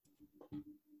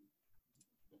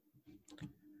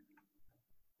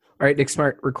All right, Nick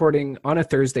Smart recording on a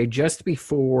Thursday just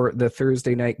before the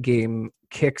Thursday night game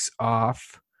kicks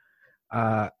off.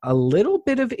 A little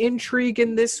bit of intrigue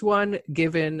in this one,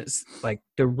 given like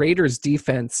the Raiders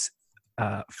defense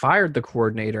fired the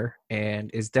coordinator and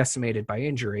is decimated by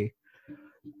injury.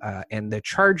 And the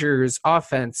Chargers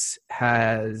offense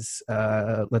has,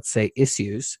 let's say,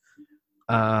 issues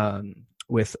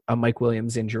with a Mike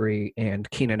Williams injury and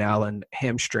Keenan Allen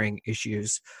hamstring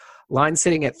issues. Line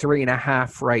sitting at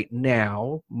 3.5 right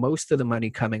now. Most of the money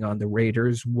coming on the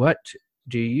Raiders. What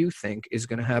do you think is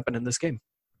going to happen in this game?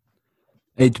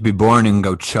 I hate to be boring and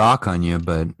go chalk on you,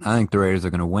 but I think the Raiders are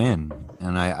going to win,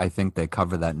 and I think they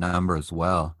cover that number as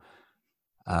well.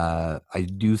 I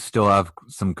do still have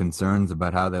some concerns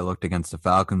about how they looked against the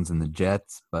Falcons and the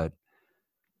Jets, but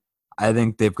I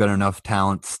think they've got enough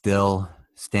talent still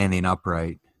standing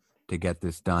upright to get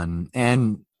this done.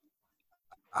 And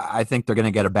I think they're going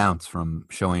to get a bounce from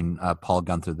showing Paul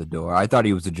Guenther the door. I thought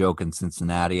he was a joke in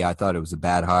Cincinnati. I thought it was a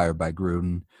bad hire by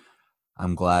Gruden.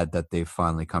 I'm glad that they've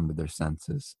finally come to their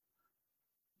senses.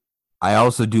 I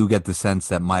also do get the sense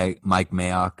that Mike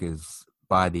Mayock is,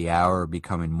 by the hour,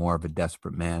 becoming more of a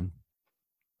desperate man.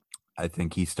 I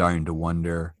think he's starting to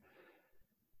wonder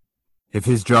if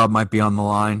his job might be on the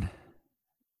line.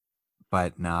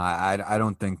 But no, I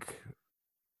don't think.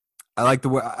 I like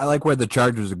where the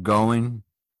Chargers are going,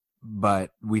 but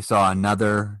we saw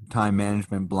another time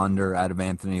management blunder out of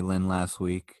Anthony Lynn last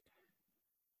week.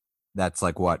 That's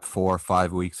like, what, 4 or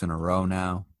 5 weeks in a row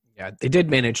now? Yeah, they did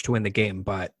manage to win the game,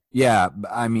 but... Yeah,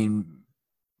 I mean,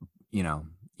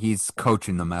 he's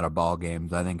coaching them out of ball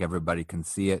games. I think everybody can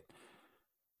see it.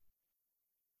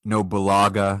 No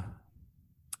Bulaga.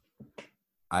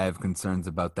 I have concerns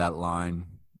about that line.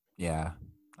 Yeah,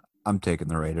 I'm taking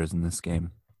the Raiders in this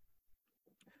game.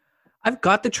 I've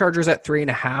got the Chargers at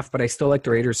 3.5, but I still like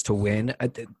the Raiders to win.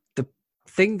 The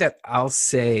thing that I'll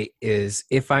say is,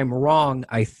 if I'm wrong,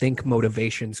 I think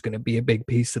motivation is going to be a big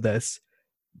piece of this.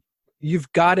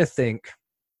 You've got to think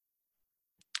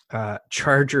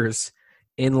Chargers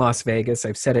in Las Vegas.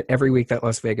 I've said it every week that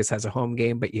Las Vegas has a home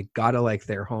game, but you got to like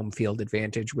their home field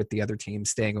advantage with the other team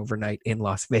staying overnight in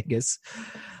Las Vegas.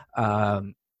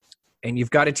 And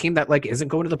you've got a team that like isn't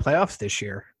going to the playoffs this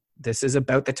year. This is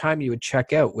about the time you would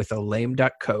check out with a lame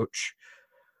duck coach.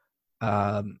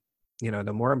 The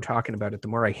more I'm talking about it, the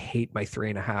more I hate my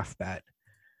 3.5 bet.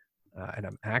 And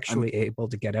I'm actually able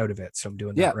to get out of it. So I'm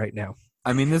doing that right now.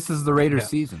 I mean, this is the Raiders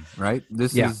season, right?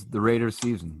 This is the Raiders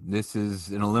season. This is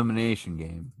an elimination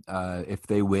game. If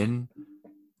they win,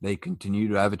 they continue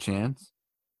to have a chance.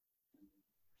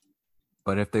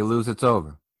 But if they lose, it's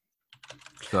over.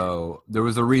 So there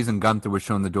was a reason Guenther was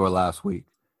shown the door last week.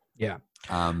 Yeah.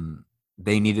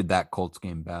 They needed that Colts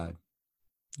game bad.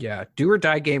 Yeah, do or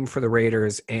die game for the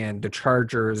Raiders, and the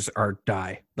Chargers are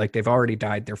die. Like, they've already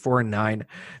died. They're 4-9.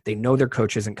 They know their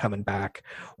coach isn't coming back.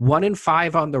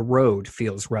 1-5 on the road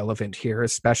feels relevant here,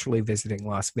 especially visiting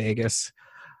Las Vegas.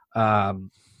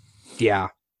 Yeah,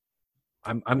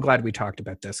 I'm glad we talked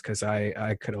about this because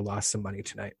I could have lost some money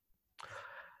tonight.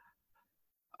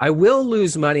 I will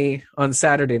lose money on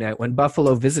Saturday night when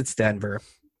Buffalo visits Denver.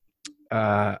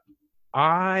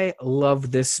 I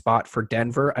love this spot for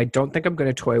Denver. I don't think I'm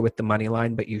going to toy with the money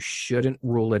line, but you shouldn't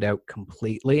rule it out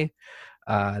completely.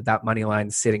 That money line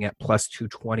is sitting at plus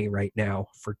 220 right now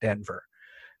for Denver.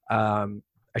 I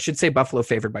should say Buffalo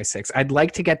favored by 6. I'd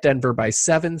like to get Denver by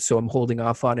 7, so I'm holding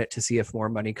off on it to see if more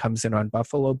money comes in on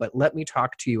Buffalo. But let me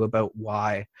talk to you about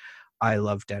why I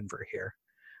love Denver here.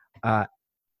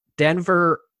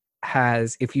 Denver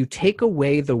has, if you take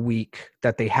away the week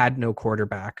that they had no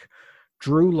quarterback,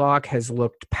 Drew Lock has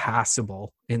looked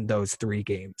passable in those 3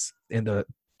 games, in the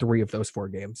 3 of those 4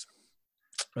 games.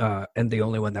 And the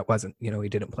only one that wasn't, he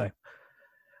didn't play.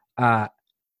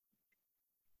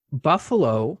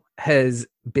 Buffalo has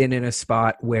been in a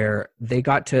spot where they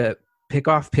got to pick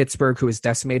off Pittsburgh, who was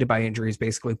decimated by injuries,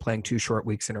 basically playing 2 short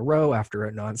weeks in a row after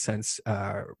a nonsense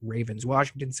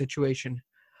Ravens-Washington situation.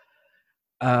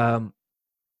 And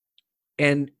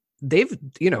they've,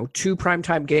 2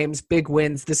 primetime games, big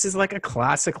wins. This is like a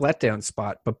classic letdown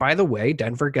spot. But by the way,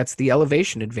 Denver gets the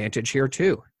elevation advantage here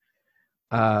too.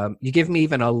 You give me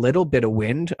even a little bit of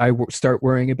wind, I start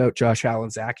worrying about Josh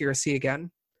Allen's accuracy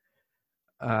again.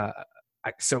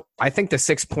 So I think the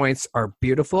 6 points are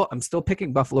beautiful. I'm still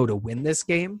picking Buffalo to win this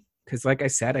game because, like I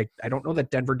said, I don't know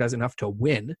that Denver does enough to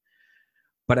win.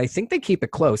 But I think they keep it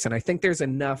close, and I think there's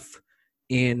enough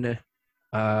in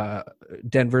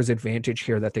Denver's advantage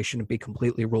here that they shouldn't be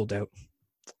completely ruled out.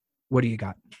 What do you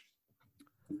got?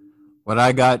 What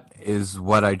I got is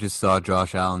what I just saw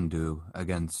Josh Allen do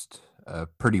against a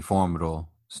pretty formidable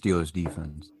Steelers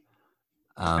defense.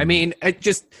 I mean, it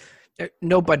just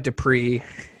no Bud Dupree,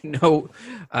 no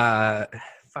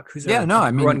who's Yeah, our no,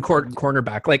 I mean,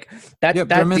 cornerback. Like yeah,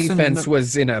 that defense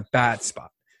was in a bad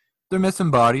spot. they're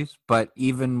missing bodies, but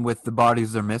even with the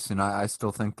bodies they're missing, I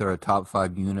still think they're a top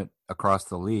 5 unit across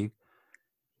the league.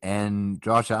 And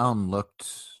Josh Allen looked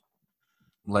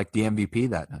like the MVP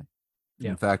that night.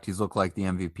 Yeah. In fact, he's looked like the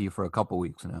MVP for a couple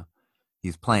weeks now.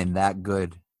 He's playing that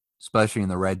good, especially in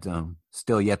the red zone.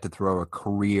 Still yet to throw a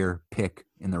career pick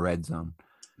in the red zone.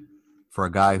 For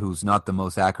a guy who's not the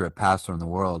most accurate passer in the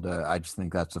world, I just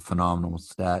think that's a phenomenal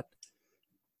stat.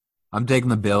 I'm taking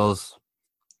the Bills.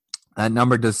 That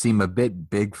number does seem a bit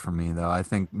big for me, though. I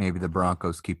think maybe the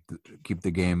Broncos keep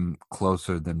the game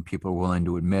closer than people are willing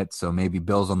to admit. So maybe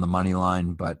Bills on the money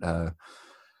line, but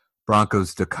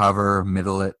Broncos to cover,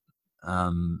 middle it.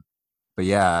 But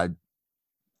yeah,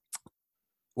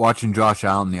 watching Josh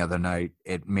Allen the other night,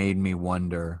 it made me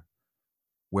wonder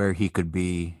where he could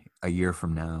be a year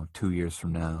from now, 2 years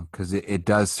from now, because it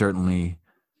does certainly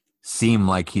seem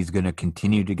like he's going to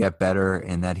continue to get better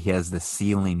and that he has the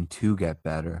ceiling to get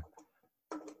better.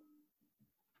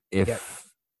 If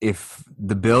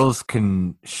the Bills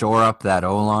can shore up that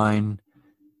O-line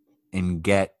and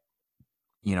get,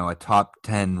 a top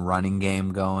 10 running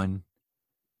game going,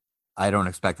 I don't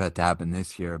expect that to happen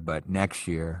this year, but next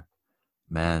year,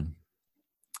 man,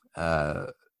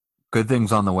 good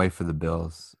things on the way for the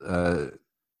Bills.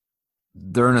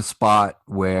 They're in a spot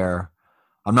where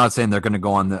I'm not saying they're going to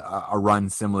go on a run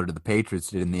similar to the Patriots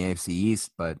did in the AFC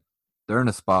East, but they're in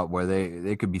a spot where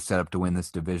they could be set up to win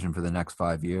this division for the next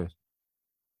 5 years.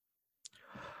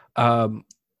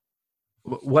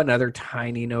 One other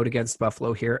tiny note against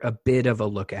Buffalo here, a bit of a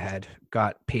look ahead.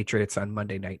 Got Patriots on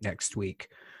Monday night next week.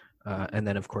 And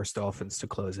then, of course, Dolphins to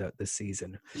close out this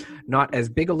season. Not as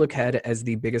big a look ahead as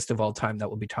the biggest of all time that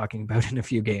we'll be talking about in a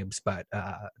few games, but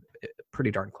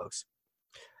pretty darn close.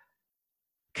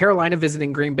 Carolina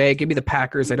visiting Green Bay. Give me the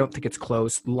Packers. I don't think it's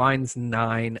close. Line's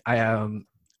 9.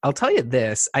 I'll tell you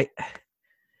this.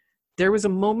 There was a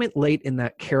moment late in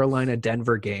that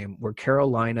Carolina-Denver game where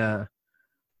Carolina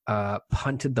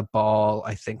punted the ball,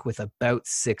 I think, with about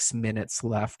 6 minutes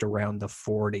left around the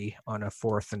 40 on a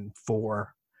 4th and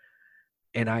 4.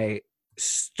 And I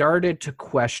started to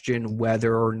question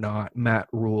whether or not Matt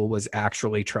Rule was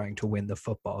actually trying to win the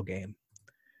football game.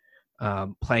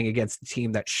 Playing against a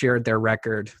team that shared their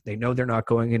record. They know they're not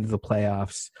going into the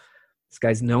playoffs. This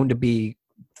guy's known to be,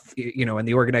 and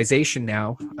the organization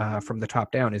now from the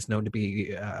top down is known to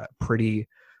be pretty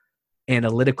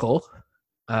analytical.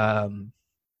 So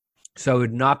I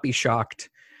would not be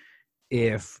shocked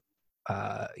if,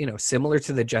 similar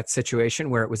to the Jets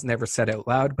situation where it was never said out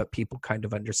loud, but people kind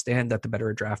of understand that the better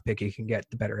a draft pick you can get,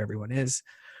 the better everyone is.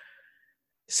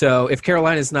 So if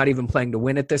Carolina is not even playing to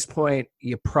win at this point,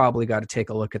 you probably got to take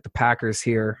a look at the Packers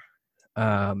here.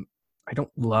 I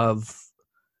don't love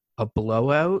a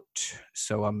blowout,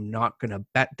 so I'm not going to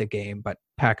bet the game, but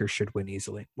Packers should win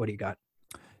easily. What do you got?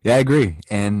 Yeah, I agree.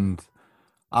 And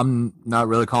I'm not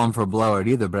really calling for a blowout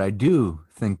either, but I do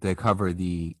think they cover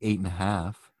the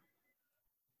 8.5.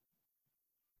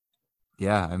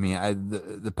 Yeah, I mean,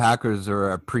 the Packers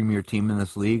are a premier team in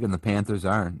this league, and the Panthers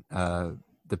aren't.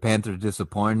 The Panthers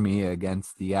disappointed me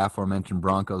against the aforementioned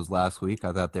Broncos last week.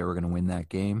 I thought they were going to win that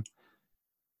game.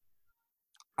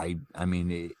 I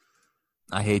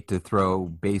hate to throw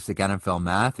basic NFL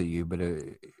math at you, but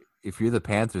if you're the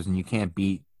Panthers and you can't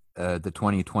beat the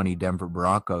 2020 Denver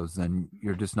Broncos, then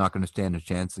you're just not going to stand a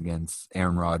chance against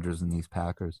Aaron Rodgers and these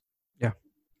Packers. Yeah.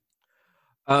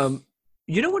 One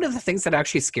of the things that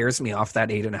actually scares me off that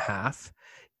 8.5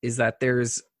 is that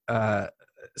there's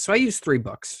so I use 3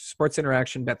 books: Sports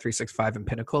Interaction, Bet365, and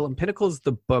Pinnacle. And Pinnacle is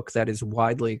the book that is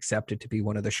widely accepted to be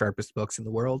one of the sharpest books in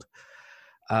the world.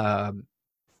 And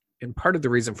part of the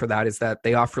reason for that is that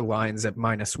they offer lines at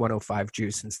minus 105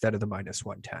 juice instead of the minus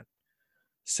 110.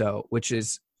 So, which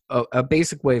is a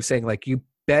basic way of saying, like, you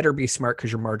better be smart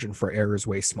because your margin for error is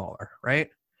way smaller, right?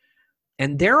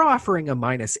 And they're offering a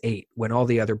minus 8 when all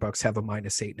the other books have a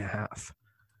minus 8.5.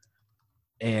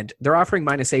 And they're offering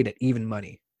minus 8 at even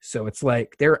money. So it's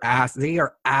like they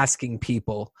are asking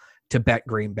people to bet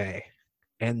Green Bay.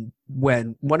 And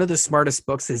when one of the smartest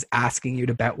books is asking you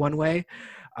to bet one way,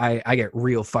 I get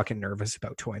real fucking nervous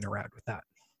about toying around with that.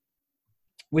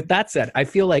 With that said, I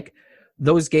feel like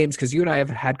those games, because you and I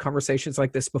have had conversations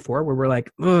like this before where we're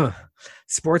like, ugh,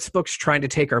 sports books trying to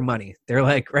take our money. They're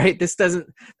like, right, this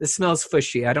smells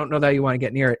fishy. I don't know that you want to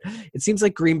get near it. It seems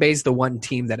like Green Bay's the one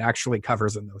team that actually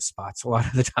covers in those spots a lot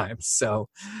of the time. So,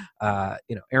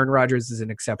 Aaron Rodgers is an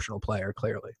exceptional player,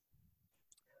 clearly.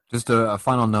 Just a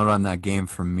final note on that game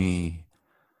for me.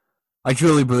 I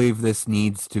truly believe this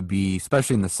needs to be,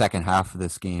 especially in the second half of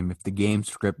this game, if the game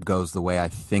script goes the way I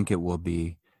think it will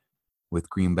be with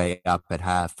Green Bay up at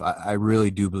half, I really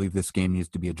do believe this game needs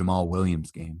to be a Jamal Williams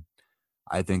game.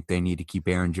 I think they need to keep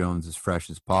Aaron Jones as fresh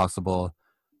as possible.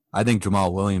 I think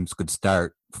Jamal Williams could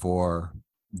start for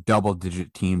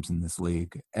double-digit teams in this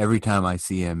league. Every time I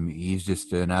see him, he's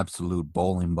just an absolute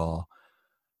bowling ball.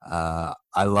 I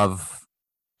love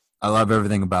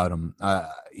everything about him.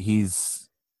 He's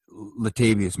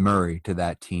Latavius Murray to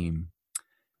that team,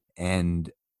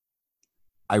 and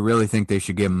I really think they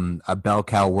should give him a bell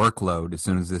cow workload as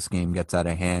soon as this game gets out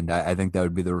of hand. I think that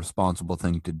would be the responsible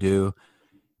thing to do.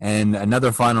 And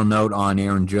another final note on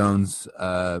Aaron Jones,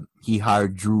 he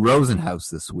hired Drew Rosenhaus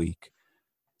this week.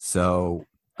 So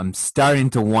I'm starting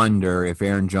to wonder if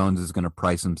Aaron Jones is going to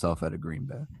price himself out of Green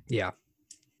Bay. Yeah.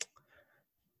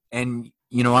 And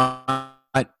you know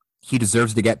what? He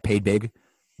deserves to get paid big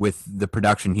with the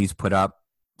production he's put up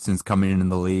since coming in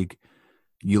the league.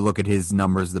 You look at his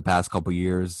numbers the past couple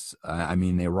years, I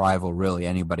mean, they rival really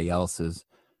anybody else's.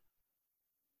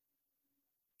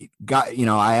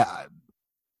 I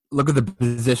look at the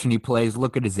position he plays,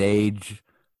 look at his age,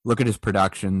 look at his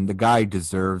production. The guy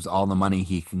deserves all the money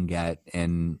he can get.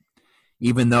 And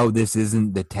even though this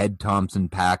isn't the Ted Thompson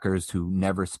Packers who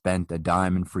never spent a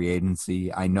dime in free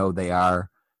agency, I know they are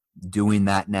doing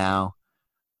that now.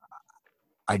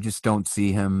 I just don't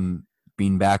see him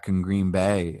being back in Green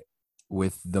Bay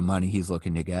with the money he's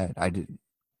looking to get.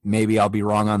 Maybe I'll be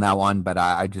wrong on that one, but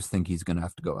I just think he's going to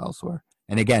have to go elsewhere.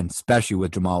 And again, especially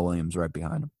with Jamal Williams right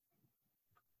behind him.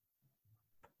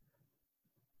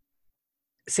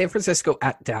 San Francisco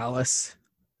at Dallas.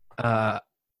 San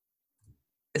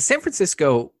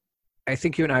Francisco, I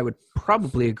think you and I would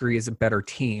probably agree, is a better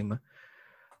team,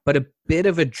 but a bit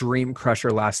of a dream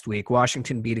crusher last week.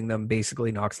 Washington beating them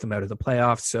basically knocks them out of the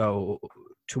playoffs. So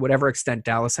to whatever extent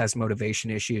Dallas has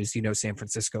motivation issues, San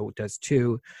Francisco does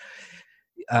too.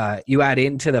 You add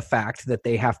into the fact that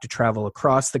they have to travel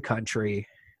across the country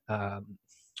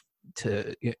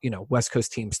to, West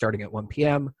Coast team starting at 1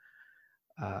 p.m.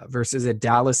 Versus a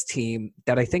Dallas team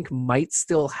that I think might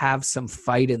still have some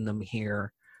fight in them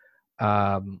here,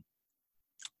 trying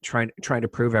to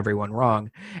prove everyone wrong.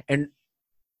 And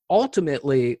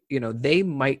ultimately, they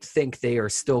might think they are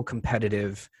still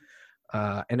competitive,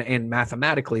 and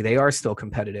mathematically they are still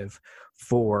competitive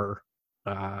for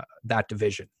that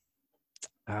division.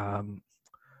 3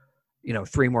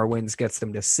 more wins gets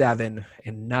them to 7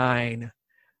 and 9.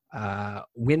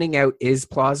 Winning out is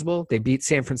plausible. They beat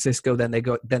San Francisco, then they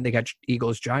got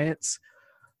Eagles, Giants.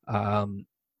 That's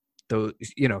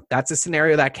a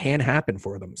scenario that can happen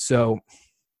for them. So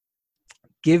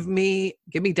give me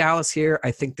Dallas here.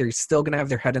 I think they're still going to have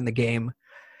their head in the game.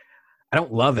 I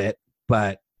don't love it,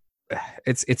 but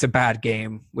it's a bad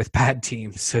game with bad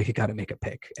teams, so you got to make a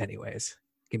pick anyways.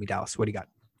 Give me Dallas. What do you got?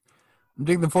 I'm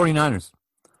taking the 49ers.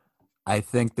 I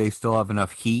think they still have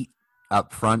enough heat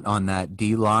up front on that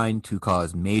D-line to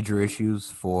cause major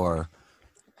issues for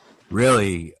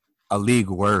really a league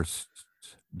worst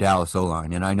Dallas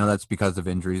O-line. And I know that's because of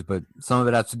injuries, but some of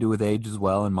it has to do with age as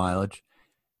well and mileage.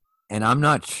 And I'm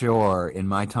not sure in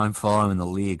my time following the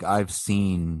league, I've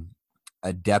seen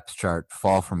a depth chart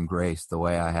fall from grace the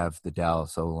way I have the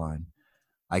Dallas O-line.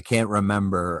 I can't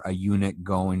remember a unit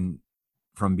going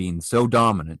from being so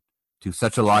dominant to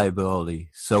such a liability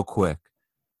so quick.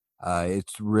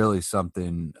 It's really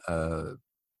something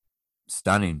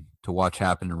stunning to watch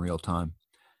happen in real time.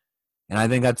 And I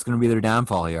think that's going to be their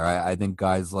downfall here. I think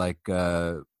guys like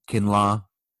Kinlaw,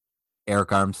 Eric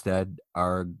Armstead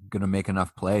are going to make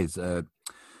enough plays. How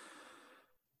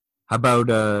about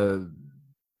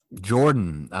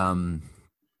Jordan,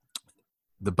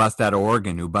 the bust out of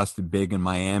Oregon who busted big in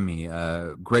Miami?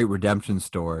 Great redemption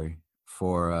story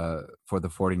for the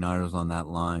 49ers on that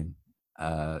line.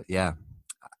 Yeah.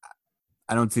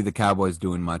 I don't see the Cowboys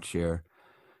doing much here.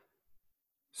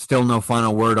 Still no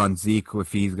final word on Zeke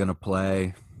if he's going to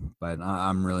play, but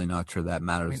I'm really not sure that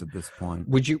matters at this point.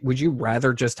 Would you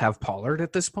rather just have Pollard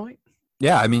at this point?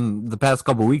 Yeah, I mean, the past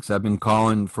couple of weeks I've been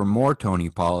calling for more Tony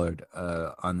Pollard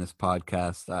on this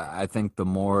podcast. I think the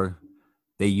more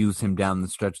they use him down the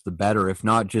stretch, the better, if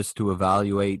not just to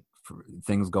evaluate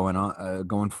things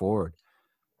going forward.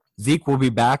 Zeke will be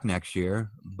back next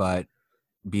year, but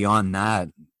beyond that,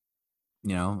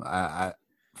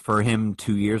 for him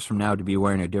 2 years from now to be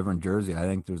wearing a different jersey, I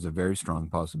think there's a very strong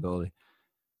possibility.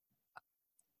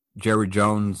 Jerry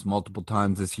Jones multiple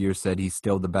times this year said he's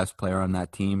still the best player on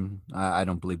that team. I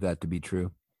don't believe that to be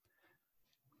true.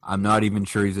 I'm not even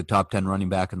sure he's a top 10 running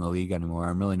back in the league anymore.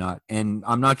 I'm really not. And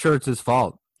I'm not sure it's his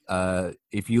fault.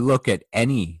 If you look at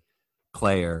any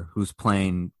player who's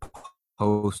playing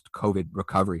post-COVID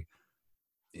recovery.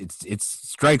 It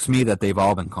strikes me that they've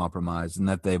all been compromised and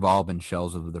that they've all been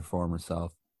shells of their former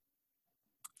self.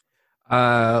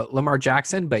 Lamar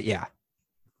Jackson, but yeah.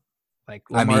 Like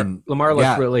Lamar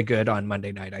looked really good on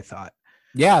Monday night, I thought.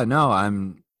 Yeah, no,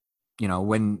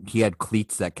 when he had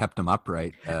cleats that kept him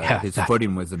upright, his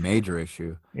footing was a major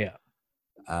issue. Yeah.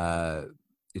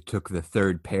 It took the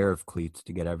third pair of cleats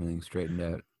to get everything straightened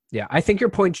out. Yeah, I think your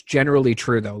point's generally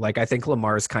true, though. Like, I think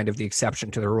Lamar is kind of the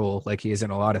exception to the rule, like he is in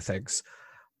a lot of things.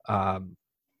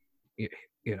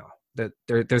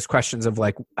 There's questions of,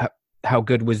 like, how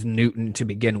good was Newton to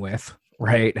begin with,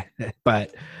 right?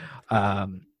 But,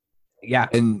 yeah.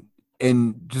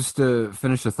 And just to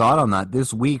finish the thought on that,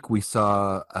 this week we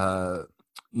saw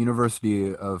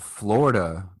University of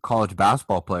Florida college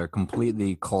basketball player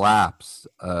completely collapse,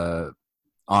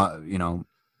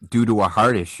 due to a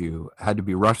heart issue, had to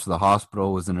be rushed to the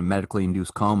hospital, was in a medically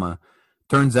induced coma.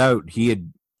 Turns out he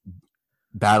had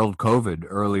battled COVID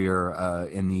earlier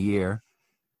in the year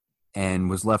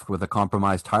and was left with a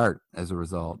compromised heart as a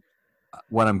result.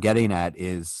 What I'm getting at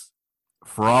is,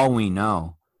 for all we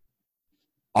know,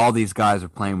 all these guys are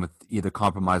playing with either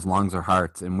compromised lungs or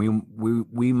hearts, and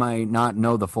we might not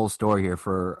know the full story here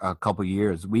for a couple of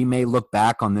years. We may look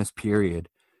back on this period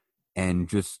and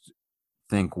just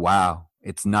think, wow,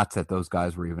 it's nuts that those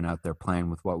guys were even out there playing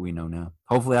with what we know now.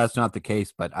 Hopefully that's not the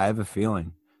case, but I have a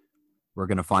feeling we're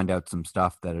going to find out some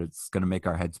stuff that it's going to make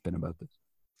our head spin about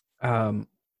this.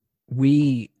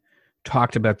 We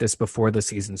talked about this before the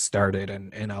season started,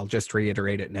 and I'll just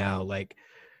reiterate it now. Like,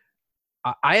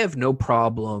 I have no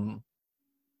problem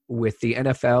with the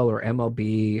NFL or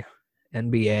MLB,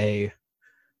 NBA,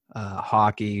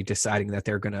 hockey deciding that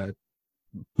they're going to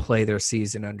play their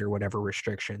season under whatever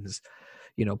restrictions.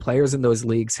 Players in those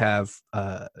leagues have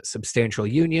substantial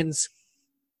unions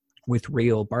with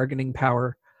real bargaining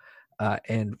power.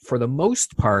 And for the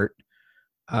most part,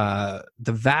 the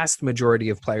vast majority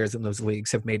of players in those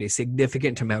leagues have made a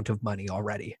significant amount of money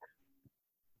already.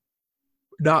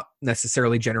 Not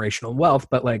necessarily generational wealth,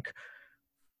 but like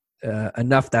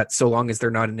enough that so long as they're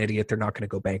not an idiot, they're not going to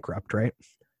go bankrupt, right?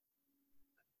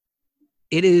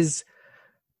 It is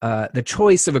the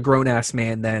choice of a grown-ass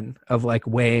man then of like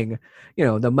weighing,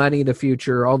 the money, the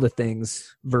future, all the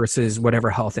things versus whatever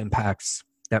health impacts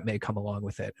that may come along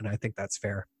with it. And I think that's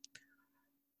fair.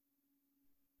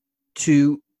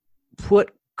 To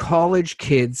put college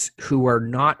kids who are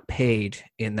not paid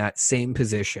in that same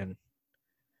position,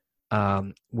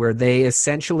 where they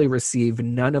essentially receive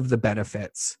none of the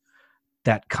benefits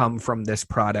that come from this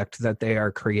product that they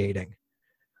are creating.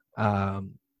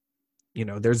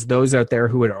 There's those out there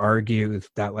who would argue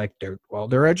that like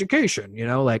their education,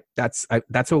 like that's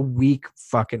a weak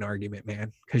fucking argument,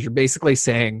 man. Cause you're basically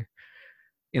saying,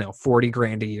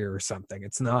 $40,000 a year or something.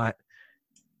 It's not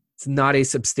a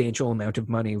substantial amount of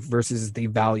money versus the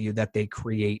value that they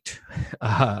create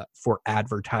for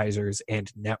advertisers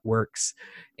and networks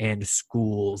and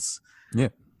schools. Yeah.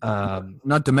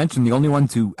 Not to mention the only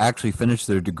ones who actually finish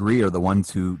their degree are the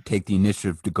ones who take the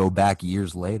initiative to go back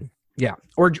years later. Yeah.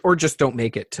 Or just don't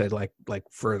make it to like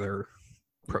further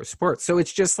pro sports. So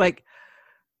it's just like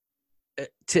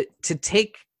to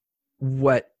take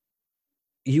what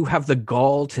you have the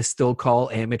gall to still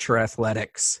call amateur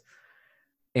athletics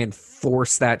and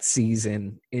force that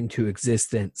season into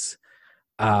existence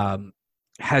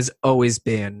has always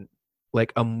been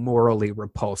like a morally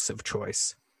repulsive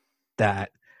choice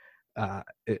that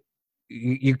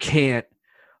you can't.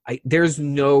 There's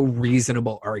no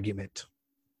reasonable argument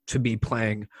to be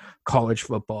playing college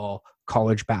football,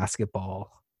 college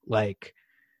basketball, like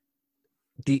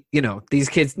these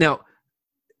kids. Now,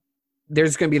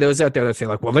 there's going to be those out there that say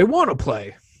like, well, they want to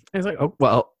play. And it's like, oh,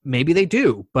 well, maybe they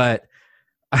do, but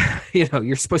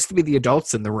you're supposed to be the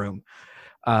adults in the room.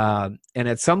 And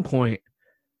at some point,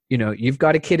 you've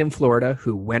got a kid in Florida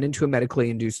who went into a medically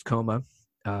induced coma.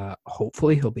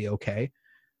 Hopefully he'll be okay.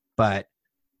 But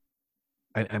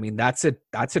I mean, that's a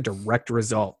direct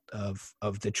result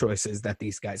of the choices that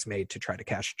these guys made to try to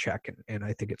cash a check. And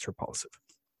I think it's repulsive.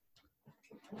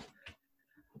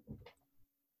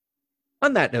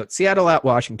 On that note, Seattle at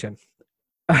Washington.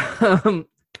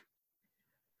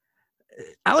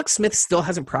 Alex Smith still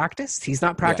hasn't practiced. He's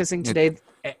not practicing today.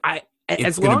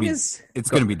 It's going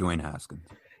to be Dwayne Haskins.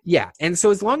 Yeah, and so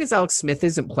as long as Alex Smith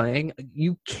isn't playing,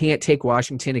 you can't take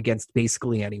Washington against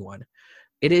basically anyone.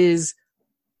 It is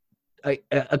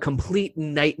a complete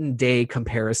night and day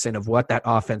comparison of what that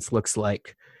offense looks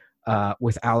like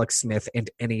with Alex Smith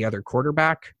and any other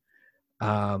quarterback.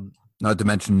 Not to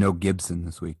mention no Gibson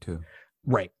this week too.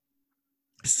 Right.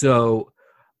 So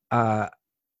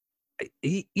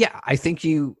Yeah, I think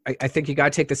you got to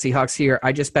take the Seahawks here.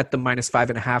 I just bet them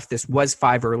 -5.5. This was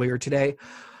 5 earlier today.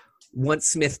 Once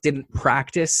Smith didn't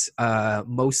practice,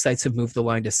 most sites have moved the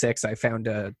line to 6. I found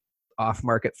a off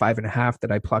market 5.5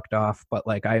 that I plucked off, but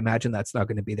like I imagine that's not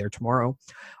going to be there tomorrow.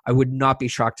 I would not be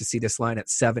shocked to see this line at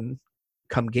 7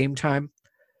 come game time.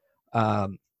 Yeah,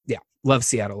 love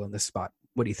Seattle in this spot.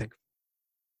 What do you think?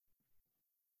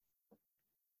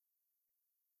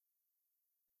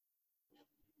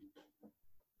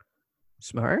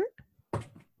 Smart?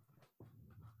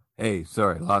 Hey,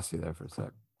 sorry, lost you there for a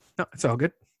sec. No, it's all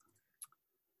good.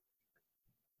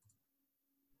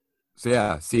 So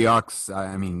yeah, Seahawks.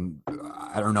 I mean,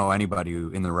 I don't know anybody who,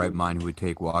 in the right mind, who would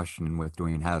take Washington with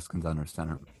Dwayne Haskins under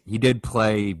center. He did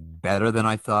play better than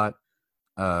I thought,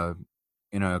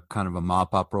 in a kind of a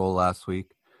mop-up role last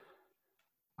week.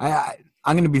 I'm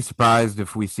going to be surprised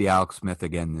if we see Alex Smith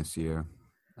again this year.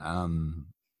 And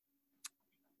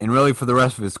really, for the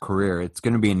rest of his career, it's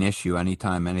going to be an issue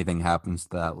anytime anything happens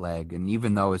to that leg. And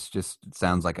even though it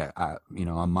sounds like a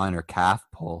minor calf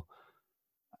pull,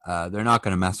 they're not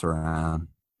going to mess around,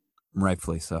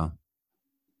 rightfully so.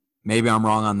 Maybe I'm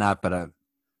wrong on that, but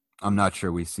I'm not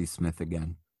sure we see Smith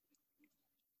again.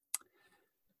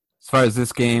 As far as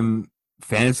this game,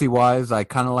 fantasy-wise, I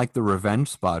kind of like the revenge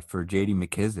spot for J.D.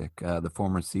 McKissick, the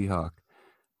former Seahawk.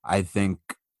 I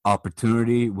think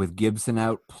opportunity with Gibson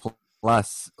out,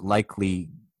 plus likely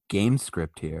game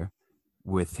script here,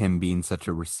 with him being such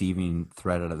a receiving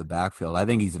threat out of the backfield. I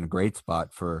think he's in a great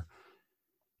spot for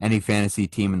any fantasy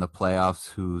team in the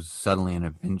playoffs who's suddenly in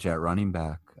a pinch at running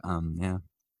back.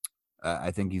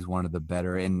 I think he's one of the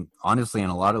better. And honestly, in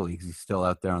a lot of leagues, he's still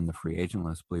out there on the free agent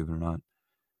list, believe it or not.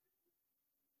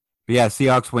 But yeah,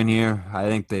 Seahawks win here. I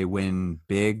think they win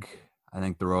big. I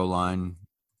think the O-line,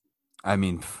 I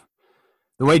mean,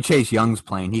 the way Chase Young's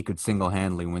playing, he could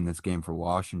single-handedly win this game for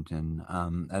Washington.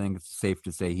 I think it's safe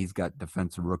to say he's got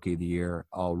Defensive Rookie of the Year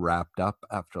all wrapped up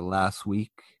after last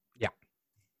week. Yeah.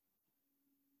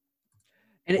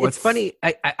 And it's funny.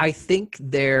 I think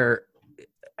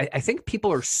I think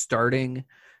people are starting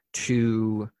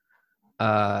to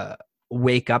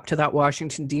wake up to that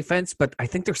Washington defense, but I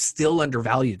think they're still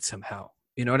undervalued somehow.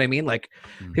 You know what I mean? Like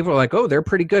people are like, oh, they're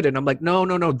pretty good. And I'm like,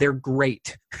 no, they're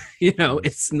great.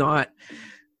 It's not,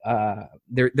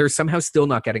 they're somehow still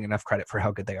not getting enough credit for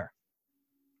how good they are.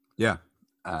 Yeah.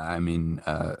 I mean,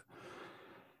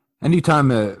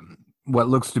 anytime what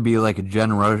looks to be like a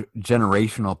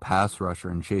generational pass rusher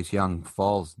and Chase Young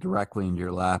falls directly into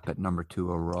your lap at number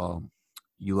 2 overall,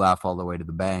 you laugh all the way to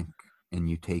the bank and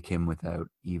you take him without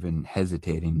even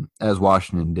hesitating, as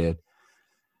Washington did.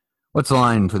 What's the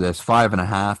line for this?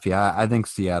 5.5? Yeah, I think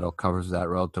Seattle covers that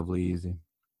relatively easy.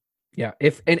 Yeah,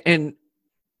 and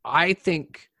I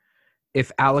think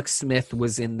if Alex Smith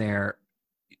was in there,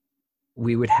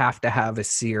 we would have to have a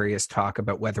serious talk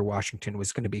about whether Washington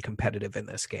was going to be competitive in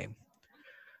this game.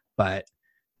 But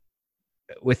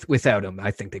without him,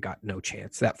 I think they got no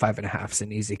chance. That 5.5 is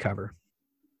an easy cover.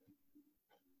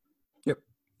 Yep,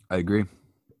 I agree.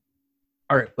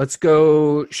 All right, let's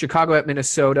go Chicago at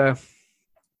Minnesota.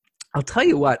 I'll tell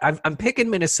you what, I'm picking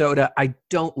Minnesota. I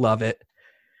don't love it.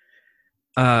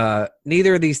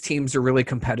 Neither of these teams are really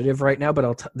competitive right now,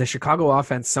 but the Chicago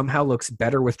offense somehow looks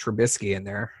better with Trubisky in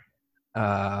there.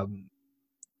 I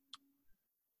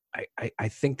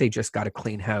think they just got a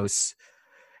clean house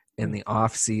in the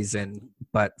off season,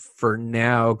 but for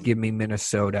now, give me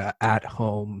Minnesota at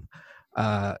home.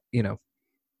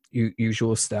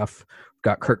 Usual stuff.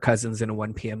 Got Kirk Cousins in a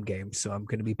 1 p.m. game, so I'm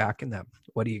going to be backing them.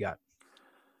 What do you got?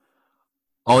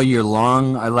 All year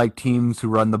long, I like teams who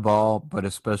run the ball, but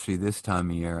especially this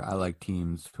time of year, I like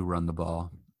teams who run the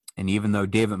ball. And even though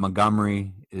David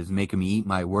Montgomery is making me eat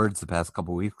my words the past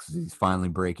couple of weeks, he's finally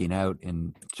breaking out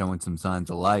and showing some signs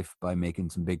of life by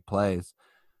making some big plays.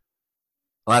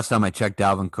 Last time I checked,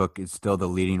 Dalvin Cook is still the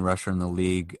leading rusher in the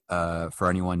league for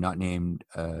anyone not named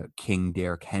King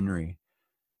Derrick Henry.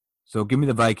 So give me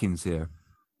the Vikings here.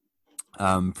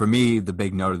 For me, the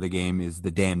big note of the game is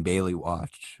the Dan Bailey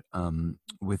watch.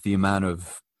 With the amount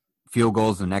of field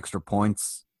goals and extra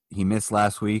points he missed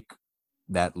last week,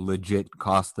 that legit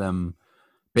cost them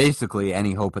basically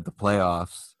any hope at the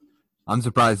playoffs. I'm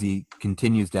surprised he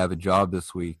continues to have a job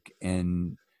this week,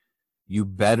 and you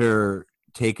better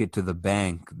take it to the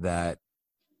bank that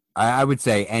I would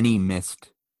say any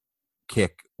missed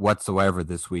kick whatsoever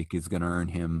this week is going to earn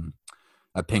him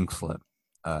a pink slip.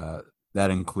 That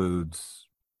includes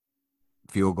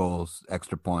field goals,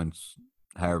 extra points,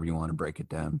 however you want to break it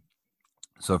down.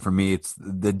 So for me, it's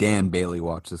the Dan Bailey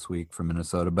watch this week for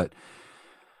Minnesota. But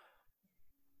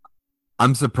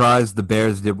I'm surprised the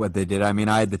Bears did what they did. I mean,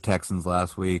 I had the Texans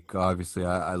last week. Obviously,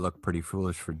 I look pretty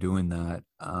foolish for doing that.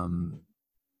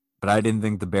 But I didn't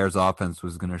think the Bears offense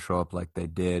was going to show up like they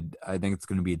did. I think it's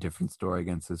going to be a different story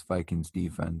against this Vikings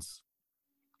defense.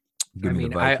 I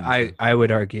mean, I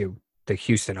would argue the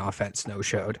Houston offense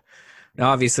no-showed.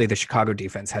 Now, obviously, the Chicago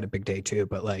defense had a big day too,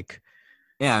 but like,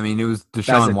 yeah, I mean, it was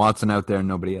Deshaun Watson out there and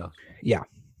nobody else. Yeah.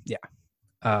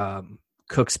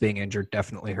 Cooks being injured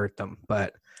definitely hurt them,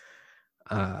 but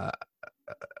at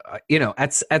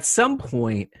some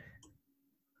point,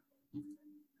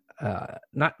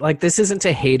 not like this isn't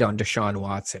to hate on Deshaun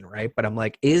Watson, right? But I'm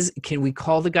like, can we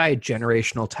call the guy a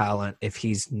generational talent if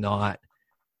he's not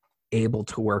able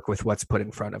to work with what's put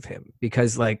in front of him?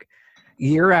 Because like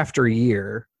year after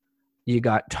year, you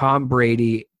got Tom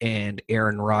Brady and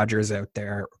Aaron Rodgers out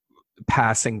there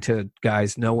passing to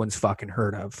guys no one's fucking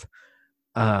heard of.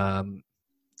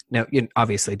 Now,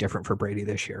 obviously different for Brady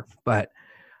this year, but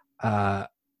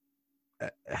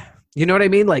you know what I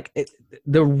mean? Like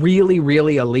the really,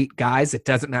 really elite guys, it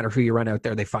doesn't matter who you run out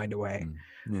there, they find a way.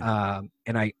 Yeah.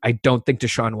 And I don't think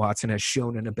Deshaun Watson has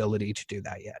shown an ability to do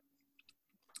that yet.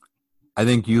 I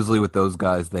think usually with those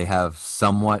guys, they have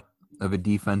somewhat of a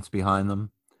defense behind them.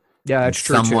 Yeah, that's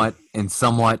true.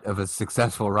 Somewhat of a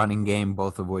successful running game,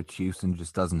 both of which Houston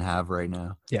just doesn't have right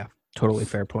now. Yeah, totally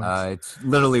fair point. It's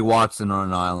literally Watson on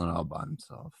an island all by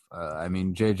himself. I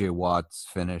mean, J.J. Watt's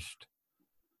finished.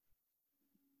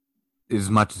 As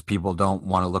much as people don't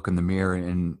want to look in the mirror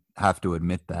and have to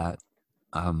admit that,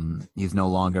 he's no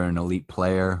longer an elite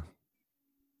player.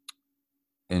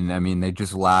 And, I mean, they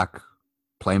just lack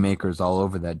playmakers all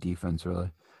over that defense, really.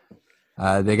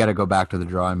 They got to go back to the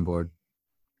drawing board.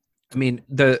 I mean,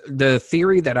 the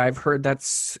theory that I've heard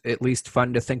that's at least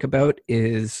fun to think about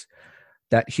is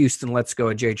that Houston lets go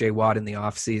of J.J. Watt in the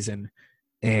offseason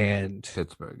and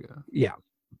Pittsburgh, yeah.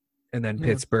 And then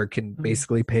Pittsburgh can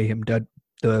basically pay him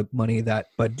the money that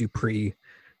Bud Dupree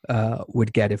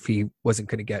would get if he wasn't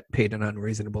going to get paid an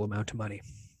unreasonable amount of money.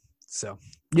 So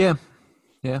yeah,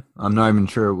 I'm not even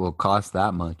sure it will cost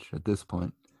that much at this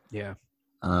point. Yeah.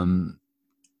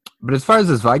 But as far as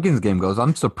this Vikings game goes,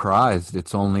 I'm surprised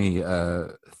it's only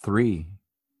 3.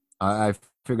 I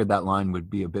figured that line would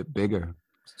be a bit bigger.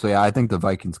 So, yeah, I think the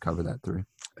Vikings cover that 3.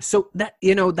 So,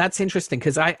 that's interesting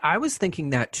because I was thinking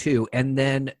that too. And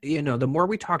then, the more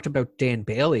we talked about Dan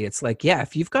Bailey, it's like, yeah,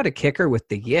 if you've got a kicker with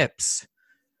the yips,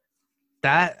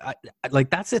 that's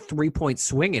a 3-point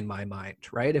swing in my mind,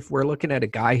 right? If we're looking at a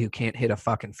guy who can't hit a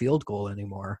fucking field goal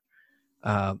anymore,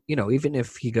 even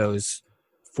if he goes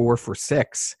 4 for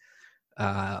 6,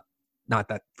 not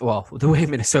that well, the way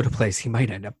Minnesota plays, he might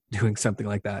end up doing something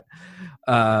like that.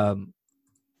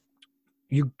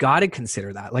 You got to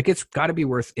consider that. Like, it's got to be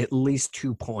worth at least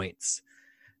 2 points.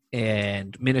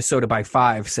 And Minnesota by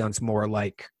 5 sounds more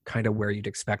like kind of where you'd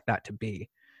expect that to be.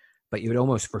 But you would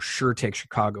almost for sure take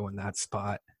Chicago in that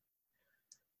spot.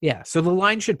 Yeah, so the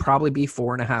line should probably be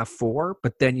 4.5, 4.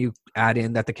 But then you add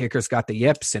in that the kicker's got the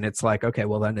yips, and it's like, okay,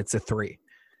 well, then it's a 3.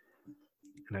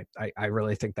 And I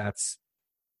really think that's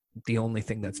the only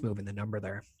thing that's moving the number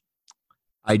there.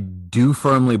 I do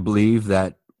firmly believe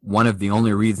that one of the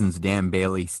only reasons Dan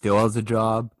Bailey still has a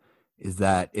job is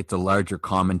that it's a larger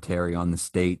commentary on the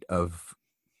state of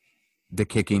the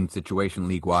kicking situation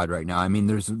league-wide right now. I mean,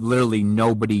 there's literally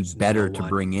nobody better to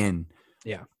bring in.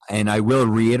 Yeah. And I will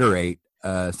reiterate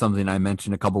something I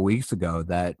mentioned a couple weeks ago,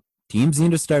 that teams need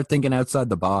to start thinking outside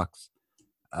the box.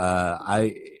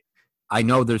 I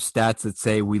know there's stats that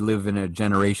say we live in a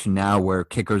generation now where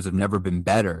kickers have never been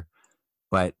better,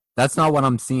 but that's not what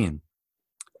I'm seeing.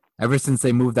 Ever since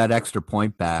they moved that extra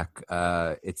point back,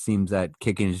 it seems that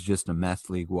kicking is just a mess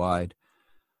league-wide.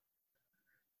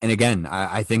 And again,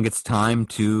 I think it's time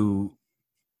to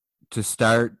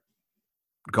start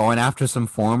going after some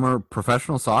former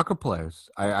professional soccer players.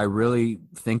 I really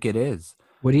think it is.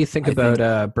 What do you think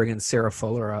about bringing Sarah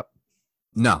Fuller up?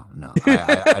 No.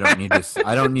 I don't need to.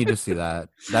 I don't need to see that.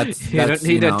 You don't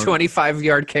need a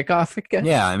 25-yard kickoff again.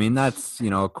 Yeah, I mean that's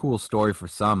a cool story for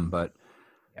some, but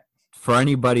for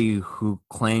anybody who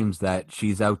claims that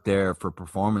she's out there for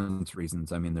performance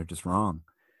reasons, I mean they're just wrong.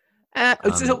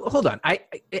 So hold on.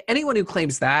 Anyone who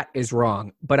claims that is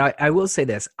wrong. But I will say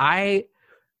this: I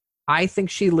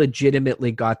think she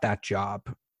legitimately got that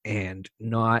job, and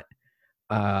not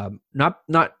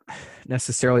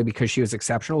necessarily because she was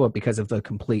exceptional, but because of the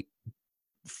complete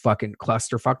fucking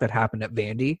clusterfuck that happened at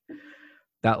Vandy.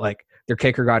 That like their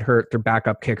kicker got hurt, their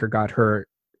backup kicker got hurt,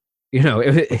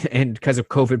 and because of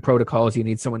COVID protocols, you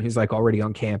need someone who's like already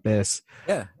on campus.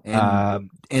 Yeah, and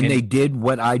they did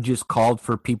what I just called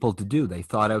for people to do. They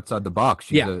thought outside the box.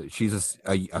 She's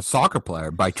a soccer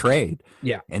player by trade.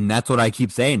 Yeah, and that's what I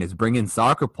keep saying is bring in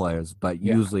soccer players. But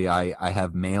yeah, usually I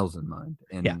have males in mind,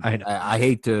 and yeah. I know. I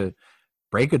hate to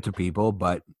break it to people,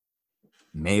 but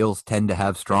males tend to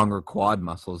have stronger quad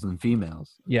muscles than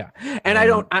females. Yeah, and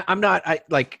I'm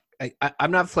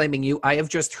not flaming you. I have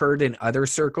just heard in other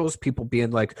circles people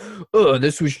being like, "Oh,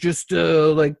 this was just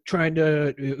like trying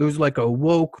to. It was like a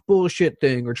woke bullshit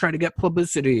thing, or trying to get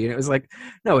publicity." And it was like,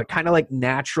 no, it kind of like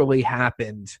naturally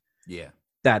happened. Yeah,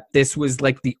 That this was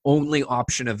like the only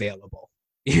option available,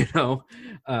 and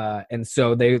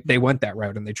so they went that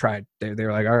route and they tried.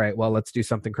 They're like, all right, well, let's do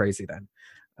something crazy then.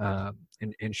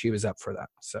 And she was up for that,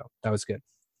 so that was good.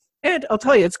 And I'll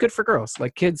tell you, it's good for girls,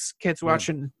 like kids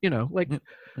watching,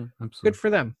 good for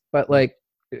them. But like,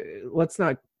 let's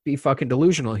not be fucking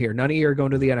delusional here. None of you are going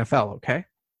to the NFL, okay?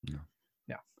 No.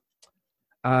 Yeah.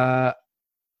 All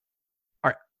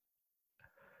right.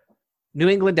 New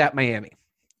England at Miami.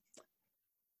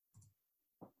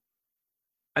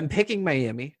 I'm picking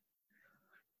Miami.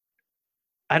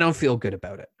 I don't feel good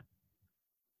about it.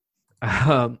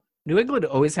 New England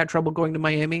always had trouble going to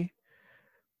Miami.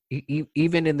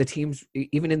 Even in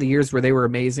the years where they were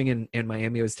amazing and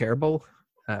Miami was terrible,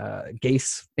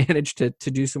 Gase managed to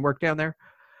do some work down there.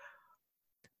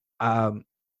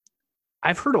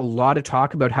 I've heard a lot of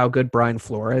talk about how good Brian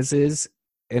Flores is,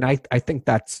 and I think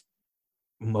that's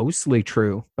mostly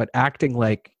true, but acting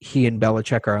like he and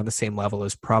Belichick are on the same level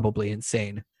is probably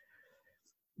insane.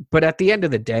 But at the end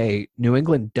of the day, New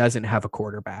England doesn't have a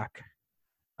quarterback.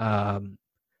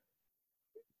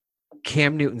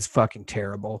 Cam Newton's fucking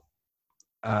terrible.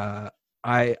 I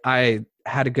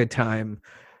had a good time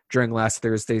during last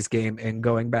Thursday's game and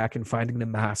going back and finding the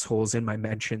mass holes in my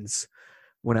mentions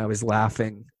when I was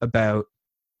laughing about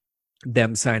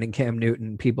them signing Cam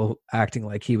Newton, people acting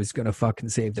like he was going to fucking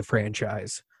save the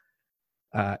franchise.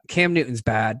 Cam Newton's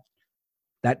bad.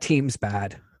 That team's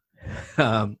bad.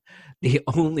 The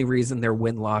only reason their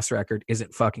win-loss record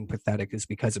isn't fucking pathetic is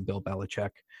because of Bill Belichick.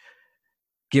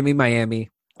 Give me Miami.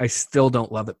 I still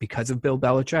don't love it because of Bill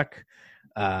Belichick.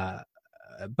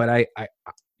 But I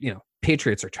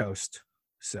Patriots are toast.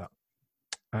 So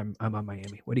I'm on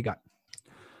Miami. What do you got?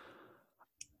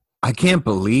 I can't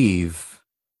believe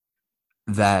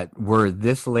that we're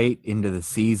this late into the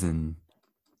season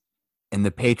and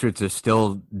the Patriots are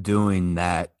still doing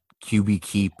that QB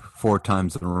keep 4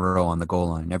 times in a row on the goal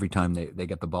line every time they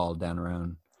get the ball down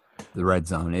around the red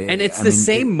zone. It's the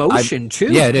same motion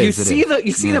too. Yeah, it is.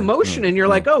 You see the motion and you're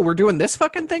like, oh, we're doing this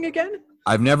fucking thing again?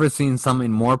 I've never seen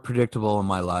something more predictable in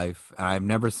my life, and I've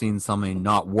never seen something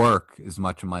not work as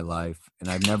much in my life, and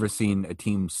I've never seen a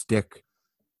team stick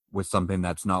with something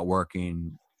that's not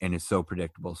working and is so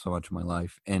predictable so much in my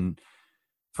life. And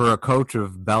for a coach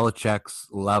of Belichick's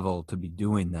level to be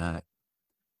doing that,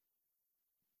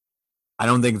 I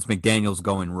don't think it's McDaniels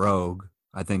going rogue.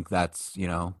 I think that's,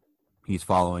 he's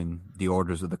following the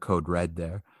orders of the code red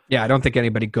there. Yeah, I don't think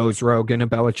anybody goes rogue in a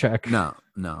Belichick.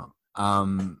 No.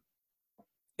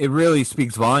 It really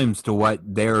speaks volumes to what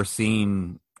they're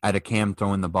seeing at a Cam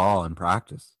throwing the ball in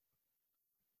practice.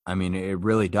 I mean, it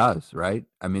really does, right?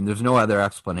 I mean, there's no other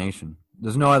explanation.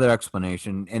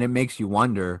 And it makes you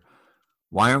wonder,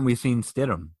 why aren't we seeing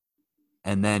Stidham?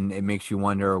 And then it makes you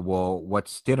wonder, well,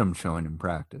 what's Stidham showing in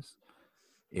practice?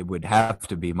 It would have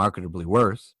to be markedly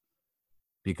worse,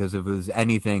 because if it was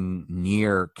anything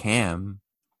near Cam,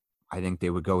 I think they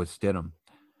would go with Stidham.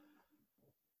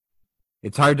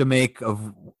 It's hard to make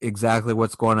of exactly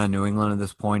what's going on in New England at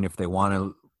this point if they want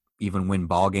to even win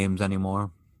ball games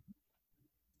anymore.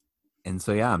 And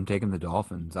so, yeah, I'm taking the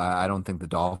Dolphins. I don't think the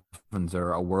Dolphins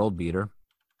are a world beater,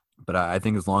 but I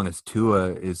think as long as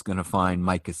Tua is going to find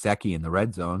Mike Gesicki in the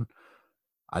red zone,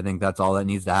 I think that's all that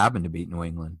needs to happen to beat New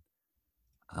England.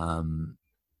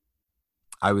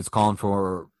 I was calling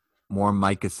for more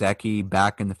Mike Gesicki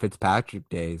back in the Fitzpatrick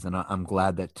days, and I'm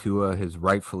glad that Tua has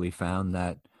rightfully found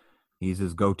that he's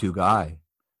his go-to guy.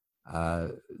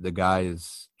 The guy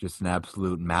is just an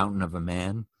absolute mountain of a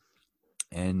man,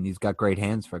 and he's got great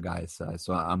hands for a guy's size.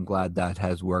 So I'm glad that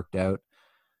has worked out.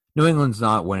 New England's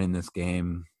not winning this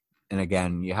game. And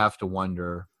again, you have to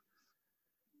wonder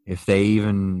if they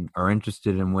even are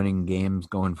interested in winning games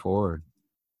going forward.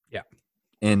 Yeah.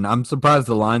 And I'm surprised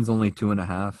the line's only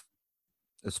 2.5,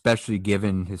 especially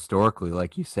given historically,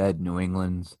 like you said, New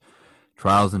England's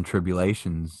trials and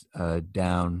tribulations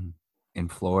down in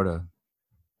Florida.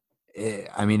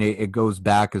 It goes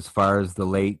back as far as the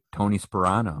late Tony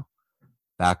Sperano,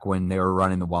 back when they were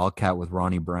running the Wildcat with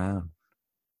Ronnie Brown.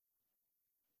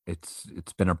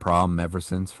 It's been a problem ever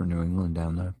since for New England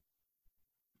down there.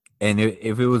 And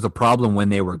if it was a problem when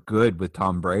they were good with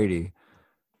Tom Brady,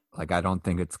 like, I don't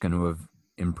think it's going to have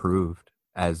improved,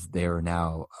 as they are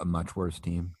now a much worse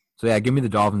team. So yeah, give me the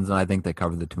Dolphins, and I think they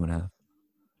cover the 2.5.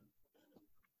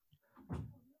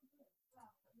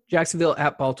 Jacksonville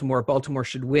at Baltimore. Baltimore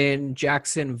should win.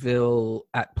 Jacksonville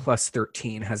at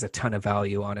 +13 has a ton of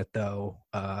value on it, though.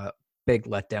 Big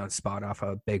letdown spot off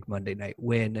a big Monday night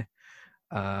win.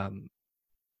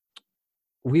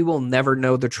 We will never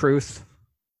know the truth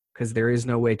because there is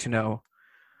no way to know.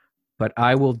 But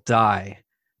I will die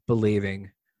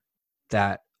believing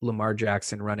that Lamar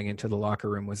Jackson running into the locker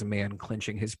room was a man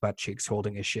clenching his butt cheeks,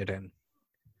 holding his shit in.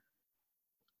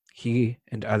 He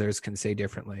and others can say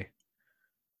differently.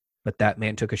 But that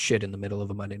man took a shit in the middle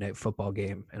of a Monday Night Football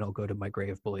game, and I'll go to my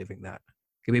grave believing that.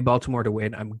 Give me Baltimore to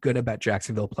win. I'm going to bet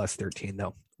Jacksonville +13,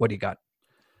 though. What do you got?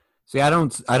 See, I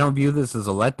don't view this as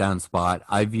a letdown spot.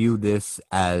 I view this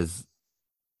as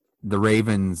the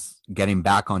Ravens getting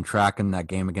back on track in that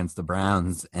game against the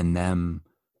Browns and them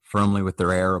firmly with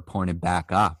their heir appointed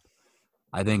back up.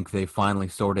 I think they finally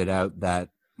sorted out that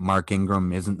Mark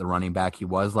Ingram isn't the running back he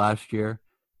was last year,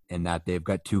 and that they've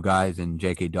got two guys in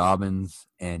J.K. Dobbins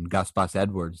and Gus Bus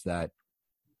Edwards that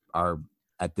are,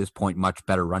 at this point, much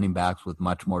better running backs with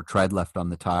much more tread left on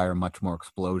the tire, much more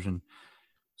explosion.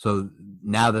 So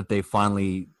now that they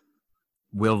finally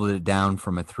whittled it down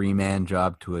from a 3-man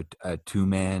job to a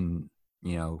 2-man,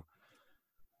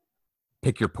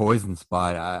 pick your poison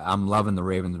spot, I'm loving the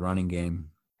Ravens running game.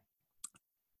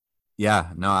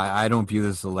 Yeah, no, I don't view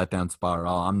this as a letdown spot at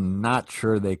all. I'm not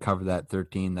sure they cover that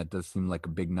 13. That does seem like a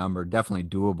big number. Definitely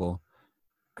doable,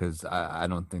 because I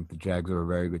don't think the Jags are a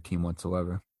very good team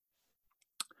whatsoever.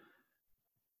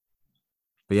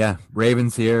 But yeah,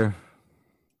 Ravens here.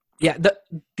 Yeah,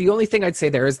 the only thing I'd say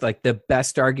there is, like, the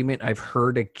best argument I've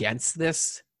heard against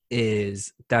this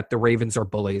is that the Ravens are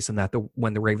bullies and that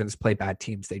when the Ravens play bad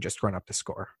teams, they just run up the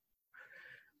score.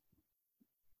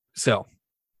 So,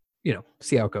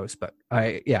 see how it goes. But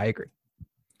I agree.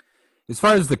 As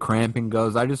far as the cramping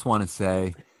goes, I just want to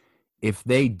say, if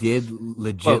they did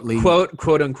legitly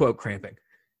quote unquote cramping.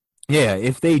 Yeah,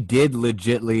 if they did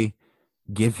legitly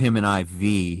give him an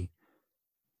IV,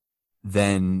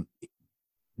 then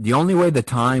the only way the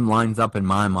time lines up in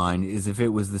my mind is if it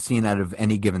was the scene out of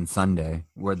Any Given Sunday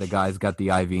where the guy's got the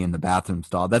IV in the bathroom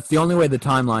stall. That's the only way the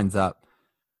time lines up.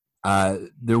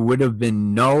 There would have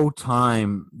been no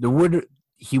time.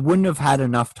 He wouldn't have had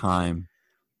enough time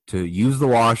to use the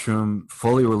washroom,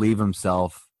 fully relieve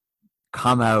himself,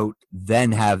 come out,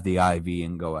 then have the IV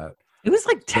and go out. It was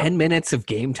like 10 minutes of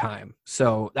game time.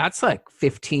 So that's like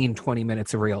 15, 20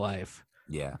 minutes of real life.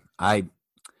 Yeah.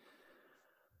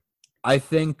 I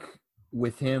think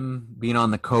with him being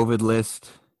on the COVID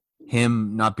list,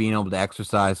 him not being able to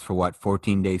exercise for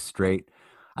 14 days straight,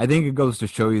 I think it goes to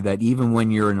show you that even when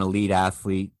you're an elite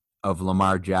athlete of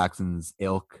Lamar Jackson's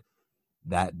ilk,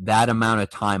 that amount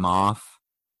of time off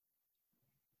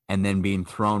and then being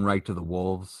thrown right to the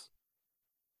wolves.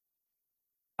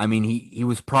 I mean, he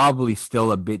was probably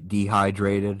still a bit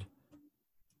dehydrated,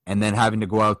 and then having to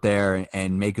go out there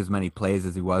and make as many plays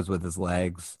as he was with his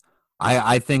legs.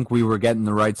 I think we were getting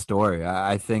the right story.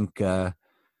 I think he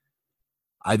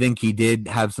did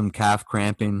have some calf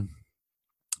cramping.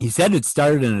 He said it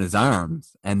started in his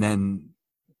arms, and then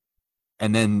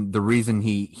the reason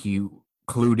he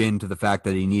clued into the fact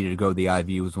that he needed to go to the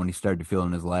IV was when he started to feel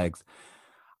in his legs.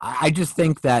 I just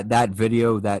think that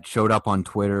video that showed up on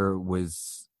Twitter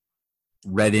was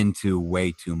read into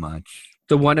way too much.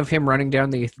 The one of him running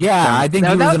down the... Yeah, I think...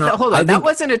 that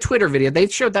wasn't a Twitter video. They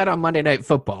showed that on Monday Night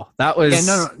Football. That was...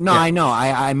 Yeah, no, yeah. I know.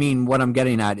 I mean, what I'm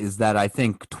getting at is that I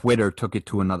think Twitter took it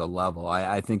to another level.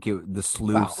 I think the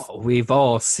sleuths... Well, we've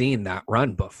all seen that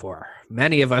run before.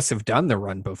 Many of us have done the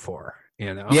run before,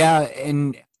 Yeah,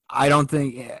 and I don't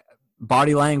think...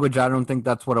 Body language, I don't think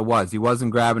that's what it was. He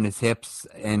wasn't grabbing his hips,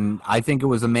 and I think it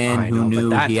was a man who knew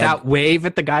that wave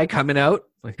at the guy coming out.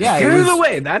 Like, yeah, get out of the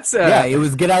way. That's it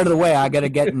was get out of the way. I got to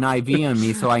get an IV on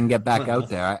me so I can get back out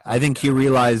there. I think he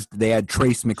realized they had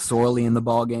Trace McSorley in the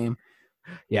ball game.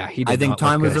 Yeah, I think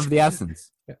time was of the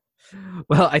essence. Yeah.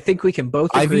 Well, I think we can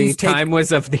both agree time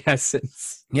was of the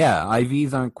essence. Yeah,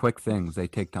 IVs aren't quick things; they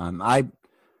take time.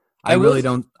 I really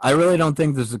don't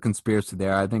think there's a conspiracy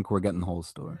there. I think we're getting the whole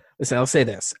story. Listen, I'll say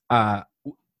this.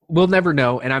 We'll never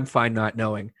know, and I'm fine not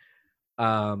knowing.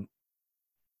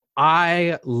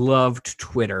 I loved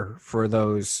Twitter for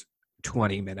those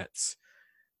 20 minutes.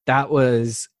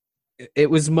 It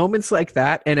was moments like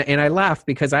that, and I laughed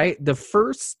because the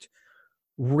first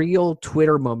real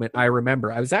Twitter moment I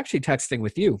remember, I was actually texting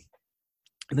with you.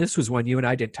 and this was when you and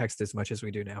I didn't text as much as we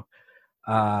do now.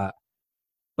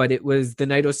 But it was the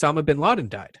night Osama bin Laden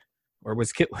died, or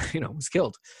was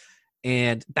killed.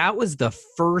 And that was the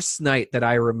first night that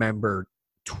I remember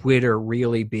Twitter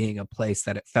really being a place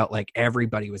that it felt like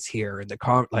everybody was here, and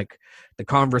the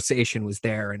conversation was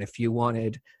there. And if you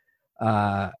wanted,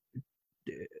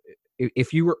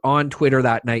 if you were on Twitter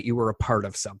that night, you were a part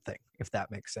of something, if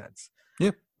that makes sense.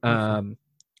 Yeah.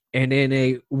 And in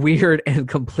a weird and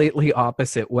completely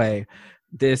opposite way,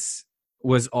 this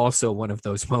was also one of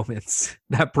those moments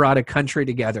that brought a country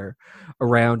together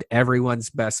around everyone's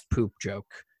best poop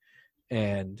joke.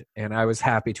 And I was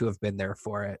happy to have been there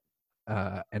for it.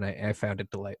 And I found it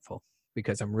delightful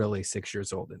because I'm really 6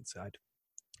 years old inside.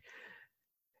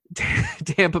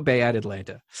 Tampa Bay at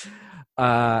Atlanta.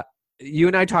 You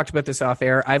and I talked about this off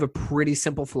air. I have a pretty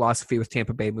simple philosophy with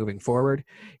Tampa Bay moving forward.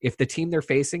 If the team they're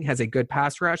facing has a good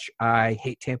pass rush, I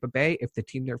hate Tampa Bay. If the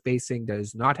team they're facing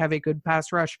does not have a good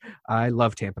pass rush, I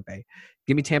love Tampa Bay.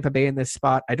 Give me Tampa Bay in this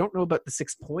spot. I don't know about the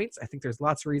 6 points. I think there's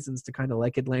lots of reasons to kind of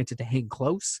like Atlanta to hang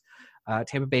close.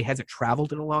 Tampa Bay hasn't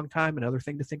traveled in a long time. Another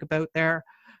thing to think about there.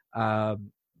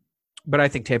 But I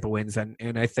think Tampa wins, and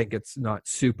I think it's not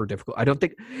super difficult.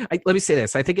 Let me say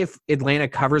this. I think if Atlanta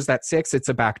covers that 6, it's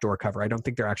a backdoor cover. I don't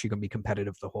think they're actually going to be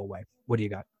competitive the whole way. What do you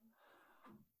got?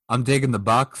 I'm taking the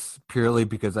Bucks purely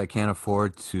because I can't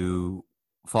afford to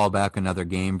fall back another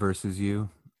game versus you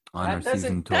on our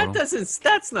season total.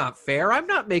 That's not fair. I'm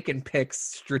not making picks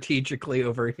strategically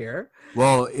over here.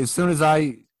 Well, as soon as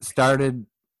I started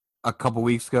a couple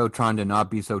weeks ago trying to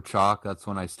not be so chalk, that's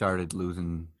when I started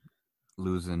losing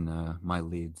my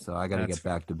lead, so I got to get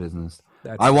back to business.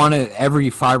 Every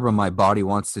fiber of my body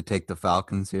wants to take the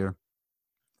Falcons here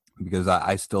because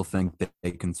I still think that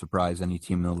they can surprise any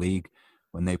team in the league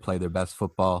when they play their best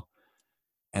football,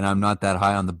 and I'm not that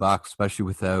high on the Bucs, especially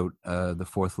without the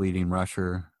fourth leading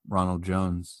rusher Ronald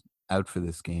Jones out for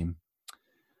this game.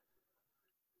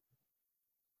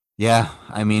 Yeah,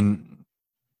 I mean,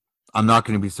 I'm not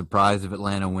going to be surprised if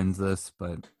Atlanta wins this,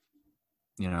 but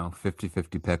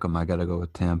 50-50 pick 'em. I got to go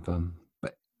with Tampa.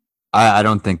 But I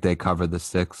don't think they cover the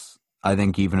 6. I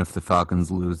think even if the Falcons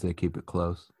lose, they keep it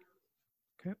close.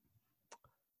 Okay.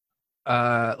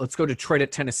 Let's go Detroit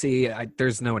at Tennessee.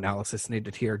 There's no analysis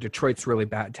needed here. Detroit's really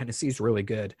bad. Tennessee's really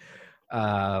good.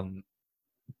 The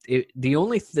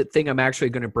only thing I'm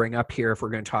actually going to bring up here, if we're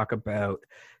going to talk about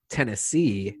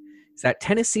Tennessee, is that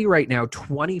Tennessee right now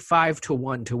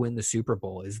 25-1 to win the Super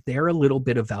Bowl. Is there a little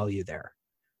bit of value there?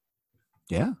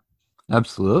 Yeah,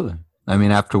 absolutely. I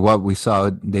mean, after what we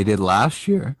saw they did last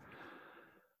year,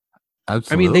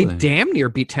 absolutely. I mean, they damn near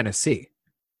beat Tennessee.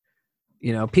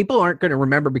 People aren't going to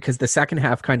remember because the second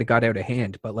half kind of got out of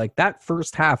hand. But like that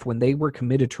first half, when they were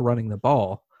committed to running the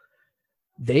ball,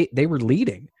 they were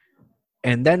leading.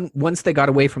 And then once they got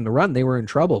away from the run, they were in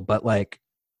trouble. But like,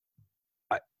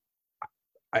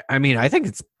 I mean, I think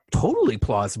it's totally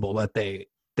plausible that they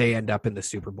end up in the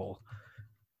Super Bowl.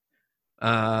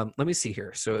 Let me see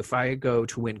here. So if I go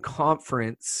to win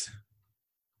conference,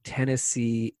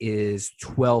 Tennessee is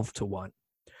 12-1.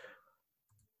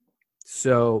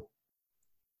 So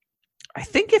I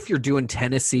think if you're doing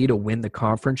Tennessee to win the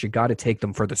conference, you got to take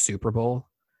them for the Super Bowl.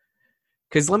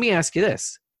 Because let me ask you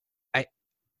this.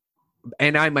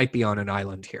 I might be on an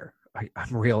island here.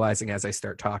 I'm realizing as I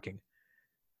start talking.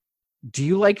 Do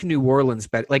you like New Orleans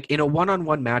better? Like in a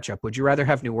one-on-one matchup, would you rather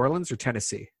have New Orleans or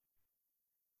Tennessee?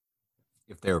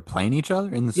 If they were playing each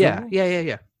other in the Super Bowl?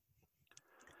 Yeah.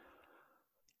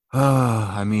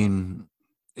 I mean,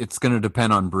 it's going to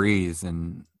depend on Breeze.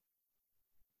 And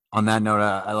on that note,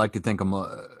 I like to think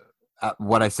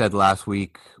what I said last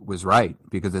week was right,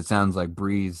 because it sounds like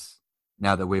Breeze,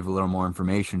 now that we have a little more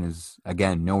information, is,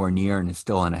 again, nowhere near and is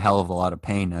still in a hell of a lot of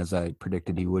pain, as I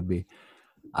predicted he would be.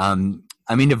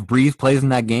 I mean, if Breeze plays in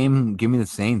that game, give me the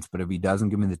Saints. But if he doesn't,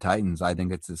 give me the Titans. I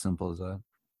think it's as simple as that.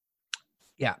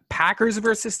 Yeah, Packers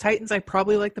versus Titans. I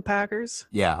probably like the Packers.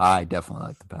 Yeah, I definitely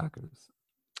like the Packers.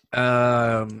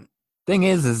 Thing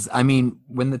is, I mean,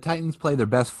 when the Titans play their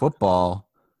best football,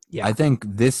 I think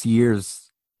this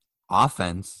year's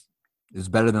offense is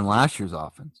better than last year's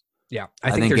offense. Yeah,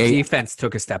 I think their defense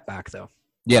took a step back, though.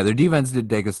 Yeah, their defense did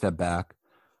take a step back.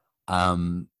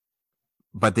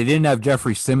 But they didn't have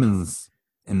Jeffrey Simmons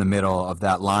in the middle of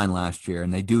that line last year,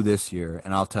 and they do this year.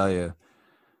 And I'll tell you,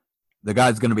 the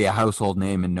guy's going to be a household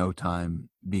name in no time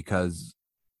because,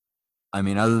 I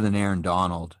mean, other than Aaron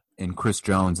Donald and Chris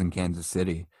Jones in Kansas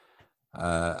City,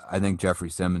 I think Jeffrey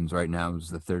Simmons right now is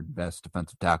the third best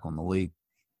defensive tackle in the league.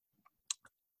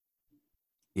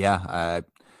 Yeah,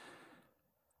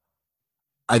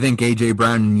 I think A.J.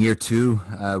 Brown in year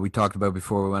 2, we talked about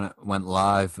before we went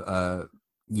live,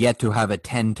 yet to have a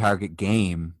 10 target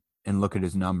game and look at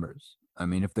his numbers. I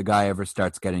mean, if the guy ever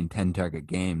starts getting 10 target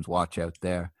games, watch out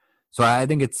there. So I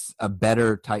think it's a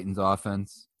better Titans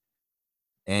offense.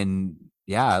 And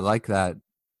yeah, I like that.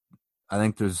 I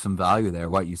think there's some value there.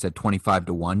 What you said,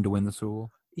 25-1 to win the Super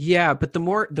Bowl? Yeah, but the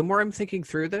more I'm thinking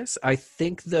through this, I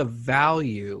think the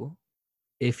value,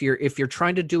 if you're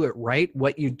trying to do it right,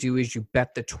 what you do is you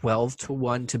bet the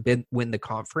 12-1 to win the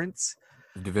conference.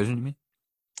 The division, you mean?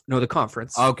 No, the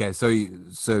conference. Okay, so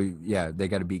yeah, they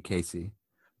got to beat KC.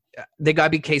 They got to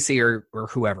beat KC or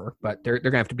whoever, but they're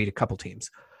gonna have to beat a couple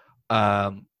teams.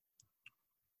 But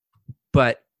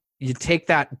you take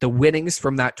the winnings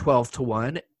from that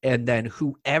 12-1, and then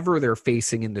whoever they're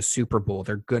facing in the Super Bowl,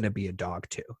 they're gonna be a dog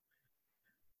to,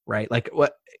 right? Like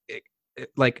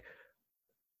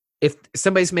if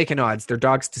somebody's making odds, they're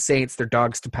dogs to Saints, they're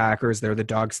dogs to Packers, they're the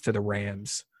dogs to the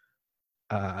Rams,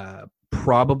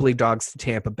 probably dogs to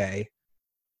Tampa Bay.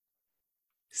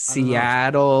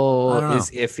 Seattle is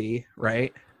iffy,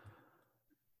 right?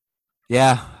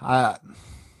 Yeah.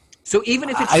 So even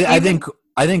if it's,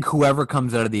 I think whoever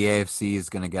comes out of the AFC is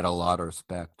going to get a lot of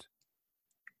respect.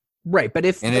 Right, but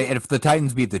if the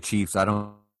Titans beat the Chiefs, I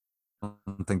don't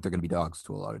think they're going to be dogs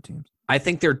to a lot of teams. I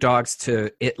think they're dogs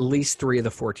to at least 3 of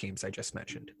the 4 teams I just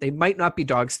mentioned. They might not be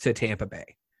dogs to Tampa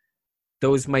Bay.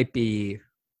 Those might be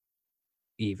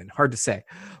even. Hard to say.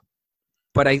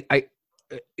 But I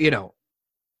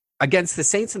against the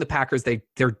Saints and the Packers,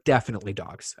 they're definitely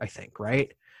dogs, I think,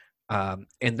 right? And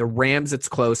the Rams, it's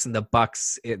close, and the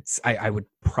Bucks, I would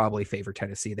probably favor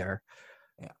Tennessee there.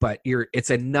 Yeah. But it's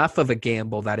enough of a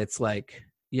gamble that it's like,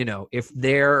 if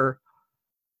they're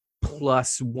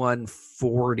plus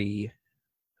 140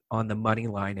 on the money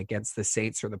line against the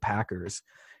Saints or the Packers,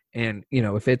 and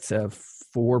if it's a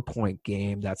 4-point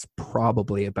game, that's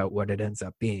probably about what it ends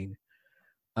up being.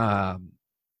 Then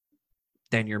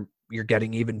you're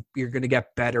getting you're going to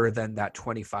get better than that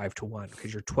 25-1,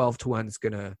 because your 12-1 is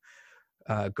going to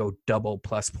go double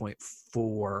plus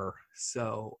 0.4.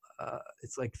 So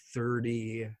it's like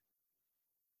 32-1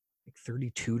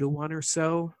 or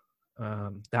so.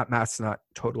 That math's not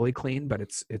totally clean, but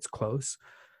it's close.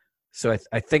 So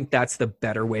I think that's the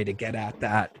better way to get at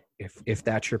that if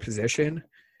that's your position.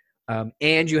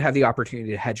 And you have the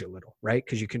opportunity to hedge a little, right?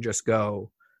 Because you can just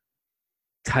go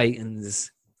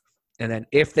Titans, and then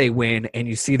if they win and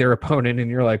you see their opponent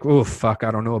and you're like, oh, fuck, I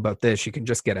don't know about this, you can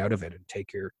just get out of it and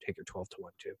take your 12-1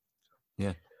 too.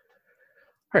 Yeah.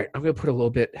 All right, I'm going to put a little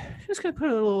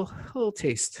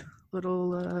taste,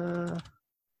 little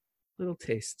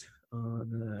taste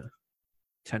on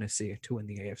Tennessee to win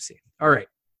the AFC. All right.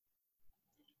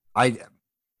 I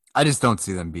just don't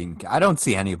see them beating. I don't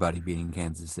see anybody beating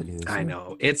Kansas City this year. I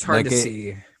know. It's hard to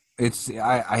see.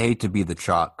 I hate to be the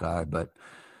chalk guy, but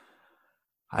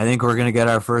I think we're going to get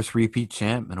our first repeat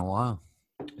champ in a while.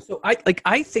 So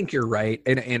I think you're right,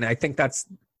 and I think that's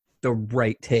the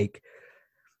right take.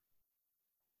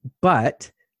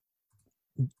 But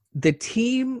the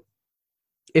team,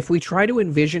 if we try to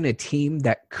envision a team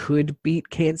that could beat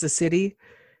Kansas City,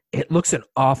 it looks an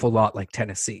awful lot like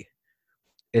Tennessee.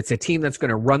 It's a team that's going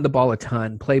to run the ball a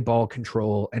ton, play ball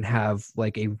control, and have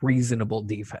like a reasonable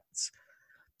defense.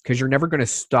 Because you're never going to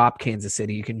stop Kansas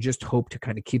City. You can just hope to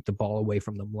kind of keep the ball away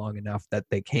from them long enough that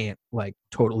they can't like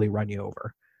totally run you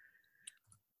over.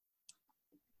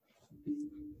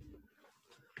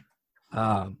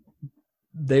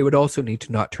 They would also need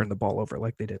to not turn the ball over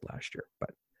like they did last year.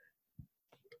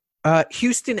 But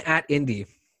Houston at Indy.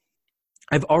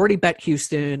 I've already bet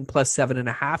Houston plus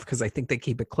 7.5 because I think they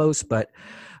keep it close, but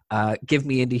give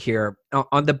me Indy here.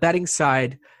 On the betting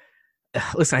side,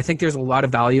 listen, I think there's a lot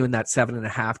of value in that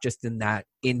 7.5, just in that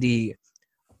Indy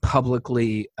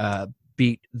publicly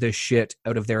beat the shit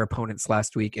out of their opponents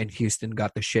last week, and Houston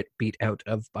got the shit beat out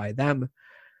of by them.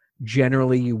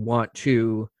 Generally, you want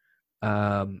to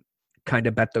kind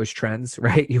of bet those trends,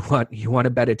 right? You want to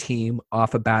bet a team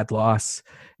off a bad loss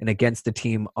and against a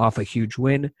team off a huge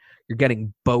win. You're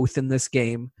getting both in this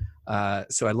game,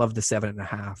 so I love the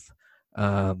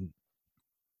 7.5.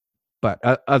 But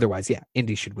otherwise, yeah,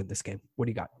 Indy should win this game. What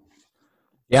do you got?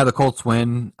 Yeah, the Colts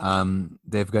win.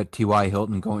 They've got T.Y.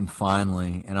 Hilton going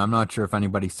finally, and I'm not sure if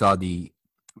anybody saw the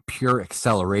pure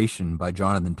acceleration by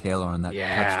Jonathan Taylor on that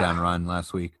touchdown run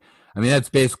last week. I mean, that's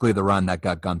basically the run that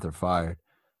got Gunther fired.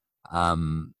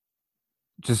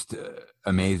 Just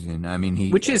amazing. I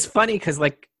mean, which is funny because,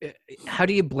 like, how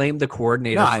do you blame the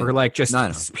coordinator for like just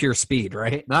pure speed,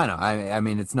 right? No. I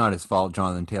mean, it's not his fault.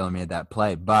 Jonathan Taylor made that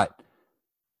play, but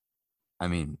I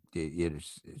mean,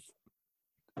 it's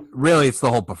really it's the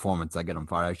whole performance that got him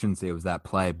fired. I shouldn't say it was that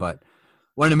play, but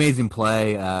what an amazing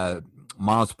play.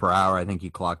 miles per hour. I think he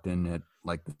clocked in at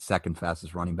like the second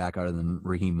fastest running back other than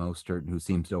Raheem Mostert, who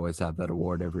seems to always have that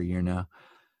award every year now.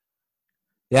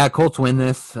 Yeah, Colts win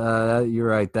this. You're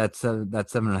right. That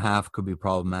 7.5 could be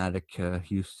problematic.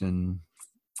 Houston,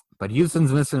 but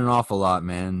Houston's missing an awful lot,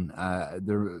 man.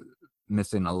 They're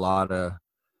missing a lot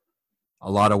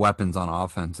of weapons on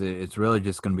offense. It's really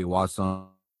just going to be Watson on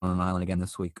an island again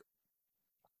this week.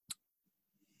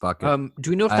 Fuck it. Do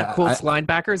we know if that Colts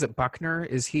linebacker is it Buckner?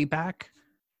 Is he back?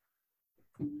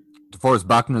 DeForest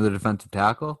Buckner, the defensive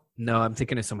tackle? No, I'm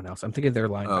thinking of someone else. I'm thinking of their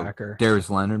linebacker. Darius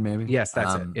Leonard, maybe? Yes,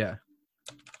 that's it. Yeah.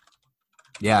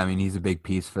 Yeah, I mean, he's a big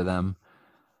piece for them.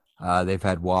 They've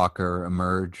had Walker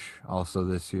emerge also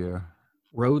this year.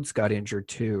 Rhodes got injured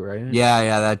too, right?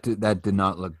 Yeah, that did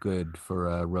not look good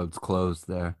for Rhodes' close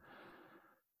there.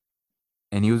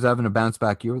 And he was having a bounce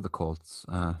back year with the Colts.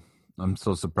 I'm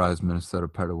so surprised Minnesota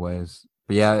parted ways.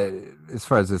 But yeah, as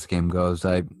far as this game goes,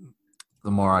 the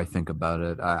more I think about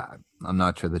it, I'm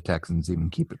not sure the Texans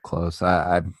even keep it close.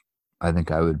 I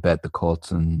think I would bet the Colts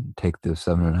and take the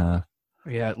 7.5.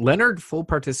 Yeah, Leonard full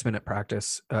participant at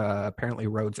practice. Apparently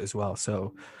Rhodes as well.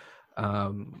 So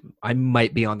I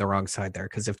might be on the wrong side there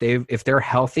because if they're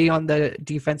healthy on the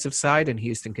defensive side and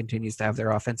Houston continues to have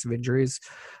their offensive injuries,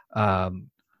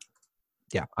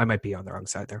 yeah, I might be on the wrong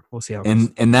side there. We'll see how it goes.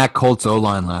 And that Colts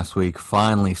O-line last week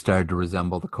finally started to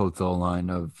resemble the Colts O-line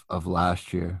of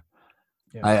last year.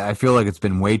 Yeah. I feel like it's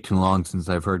been way too long since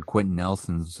I've heard Quentin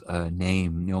Nelson's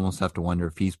name. You almost have to wonder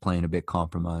if he's playing a bit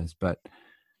compromised. But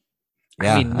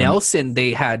yeah, I mean, Nelson,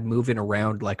 they had moving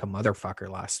around like a motherfucker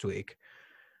last week,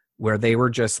 where they were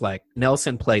just like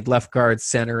Nelson played left guard,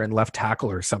 center, and left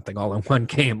tackle or something all in one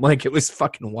game. Like it was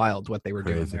fucking wild what they were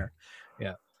doing there.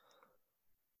 Yeah.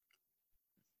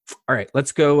 All right,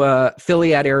 let's go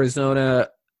Philly at Arizona.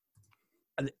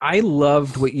 I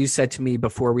loved what you said to me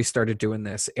before we started doing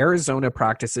this. Arizona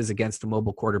practices against a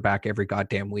mobile quarterback every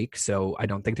goddamn week, so I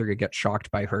don't think they're going to get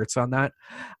shocked by Hurts on that.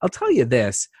 I'll tell you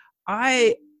this.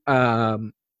 I'm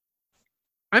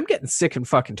getting sick and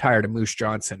fucking tired of Moose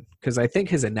Johnson because I think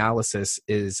his analysis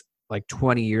is like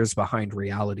 20 years behind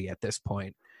reality at this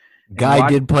point. Guy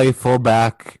did play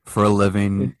fullback for a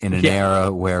living in an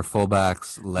era where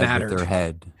fullbacks led with their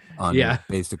head on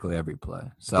basically every play.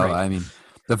 So, right. I mean,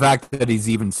 the fact that he's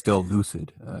even still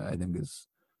lucid, I think is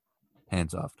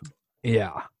hands off to him.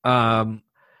 Yeah.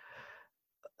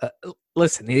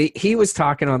 Listen, he was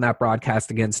talking on that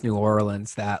broadcast against New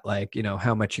Orleans that, like, you know,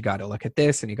 how much you got to look at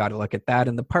this and you got to look at that.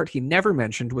 And the part he never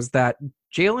mentioned was that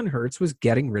Jalen Hurts was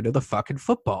getting rid of the fucking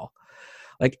football.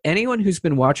 Like, anyone who's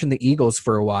been watching the Eagles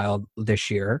for a while this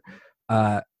year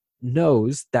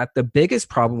knows that the biggest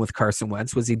problem with Carson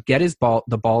Wentz was he'd get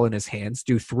the ball in his hands,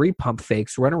 do 3 pump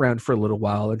fakes, run around for a little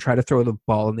while, and try to throw the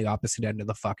ball in the opposite end of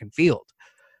the fucking field.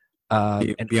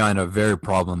 And behind a very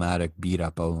problematic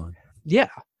beat-up O-line. Yeah.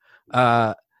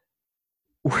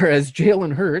 Whereas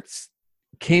Jalen Hurts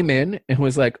came in and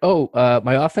was like,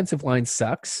 my offensive line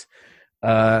sucks.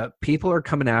 People are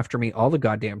coming after me all the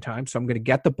goddamn time, so I'm going to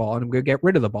get the ball and I'm going to get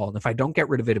rid of the ball. And if I don't get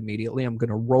rid of it immediately, I'm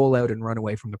going to roll out and run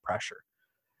away from the pressure.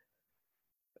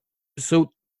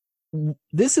 So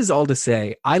this is all to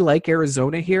say, I like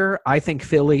Arizona here. I think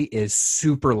Philly is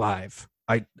super live.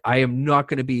 I am not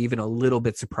going to be even a little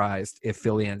bit surprised if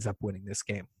Philly ends up winning this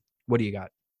game. What do you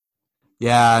got?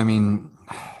 Yeah, I mean,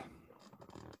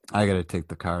 I got to take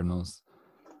the Cardinals.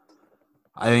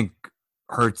 I think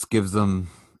Hurts gives them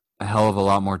a hell of a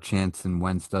lot more chance than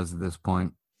Wentz does at this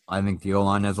point. I think the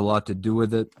O-line has a lot to do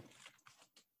with it.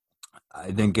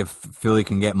 I think if Philly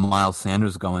can get Miles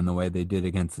Sanders going the way they did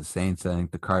against the Saints, I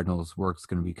think the Cardinals' work's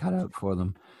going to be cut out for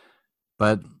them.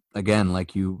 But again,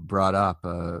 like you brought up,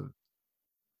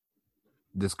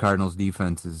 this Cardinals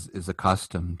defense is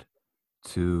accustomed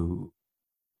to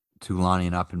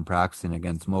lining up and practicing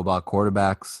against mobile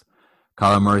quarterbacks.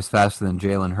 Kyler Murray's faster than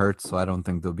Jalen Hurts, so I don't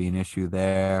think there'll be an issue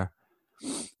there.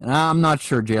 And I'm not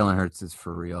sure Jalen Hurts is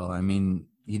for real. I mean,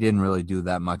 he didn't really do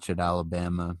that much at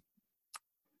Alabama.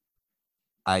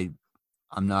 I'm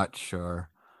not sure.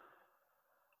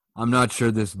 I'm not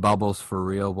sure this bubble's for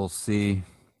real. We'll see.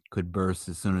 Could burst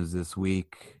as soon as this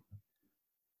week.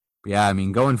 But yeah, I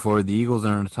mean, going forward, the Eagles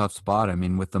are in a tough spot. I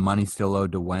mean, with the money still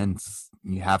owed to Wentz,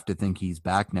 you have to think he's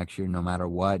back next year no matter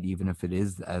what, even if it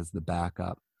is as the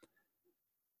backup.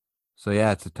 So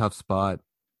yeah, it's a tough spot.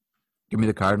 Give me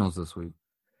the Cardinals this week.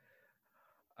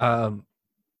 My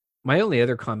only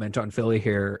other comment on Philly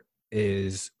here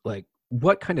is, like,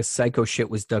 what kind of psycho shit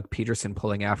was Doug Peterson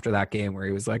pulling after that game where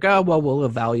he was like, oh, well, we'll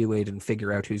evaluate and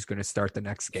figure out who's going to start the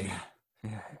next game.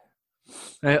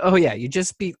 Yeah. You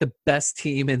just beat the best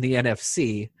team in the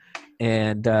NFC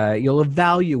and you'll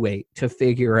evaluate to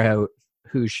figure out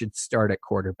who should start at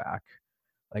quarterback.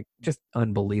 Like, just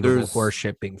unbelievable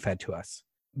horseshit being fed to us.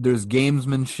 There's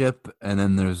gamesmanship, and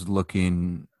then there's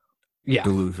looking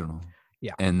delusional.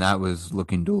 Yeah. And that was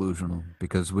looking delusional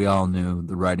because we all knew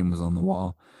the writing was on the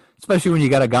wall. Especially when you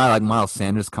got a guy like Miles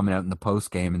Sanders coming out in the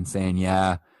post game and saying,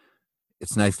 yeah,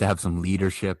 it's nice to have some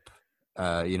leadership.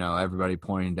 Everybody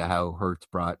pointing to how Hurts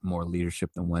brought more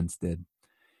leadership than Wentz did.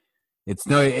 It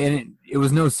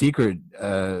was no secret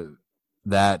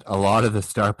that a lot of the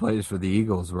star players for the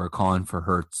Eagles were calling for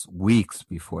Hurts weeks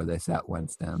before they sat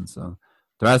Wentz down. So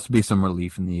there has to be some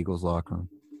relief in the Eagles locker room.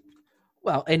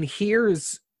 Well, and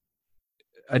here's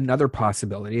another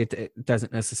possibility. It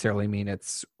doesn't necessarily mean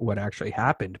it's what actually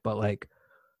happened, but like,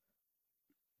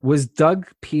 was Doug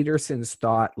Peterson's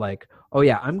thought like, oh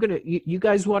yeah, you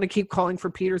guys want to keep calling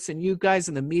for Peterson, you guys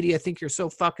in the media think you're so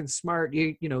fucking smart,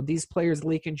 you know these players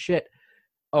leaking shit.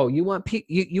 Oh, you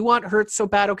want Hurts so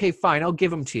bad? Okay, fine, I'll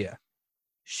give him to you.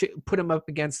 Put him up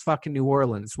against fucking New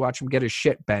Orleans, watch him get his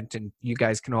shit bent, and you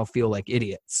guys can all feel like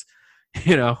idiots,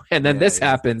 and then this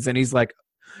happens, and he's like,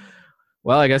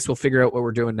 well, I guess we'll figure out what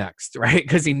we're doing next, right?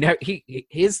 Because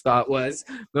his thought was,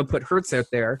 I'm going to put Hurts out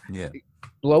there,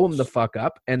 blow him the fuck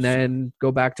up, and then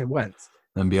go back to Wentz.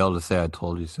 And be able to say, I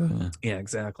told you so. Yeah,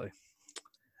 exactly.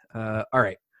 All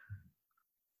right.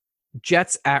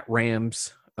 Jets at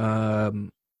Rams.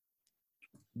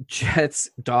 Jets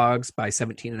dogs by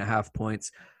 17.5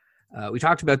 points. We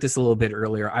talked about this a little bit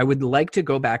earlier. I would like to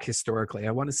go back historically.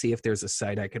 I want to see if there's a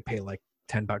site I could pay like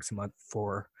 $10 a month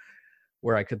for,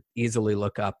 where I could easily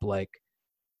look up, like,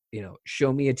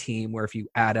 show me a team where if you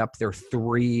add up their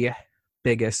 3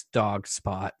 biggest dog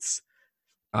spots,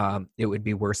 it would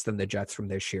be worse than the Jets from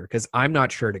this year, because I'm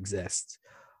not sure it exists.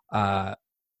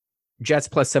 Jets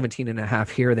plus 17.5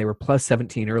 here. They were plus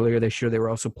 17 earlier this year. They were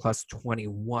also plus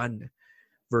 21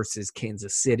 versus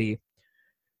Kansas City.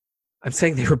 I'm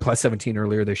saying they were plus 17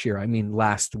 earlier this year. I mean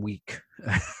last week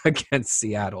against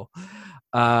Seattle.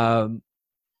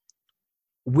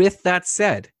 With that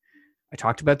said, I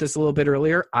talked about this a little bit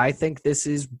earlier. I think this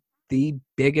is the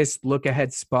biggest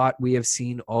look-ahead spot we have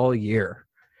seen all year.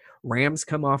 Rams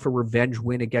come off a revenge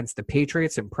win against the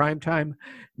Patriots in primetime.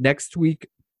 Next week,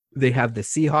 they have the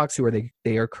Seahawks, who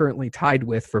they are currently tied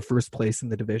with for first place in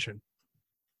the division.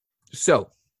 So,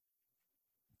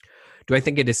 do I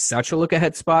think it is such a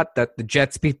look-ahead spot that the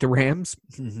Jets beat the Rams?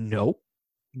 No.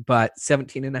 But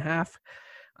 17.5,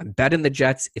 I'm betting the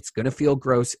Jets. It's going to feel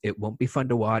gross. It won't be fun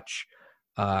to watch.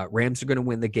 Rams are going to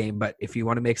win the game, but if you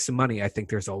want to make some money, I think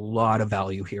there's a lot of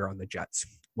value here on the Jets.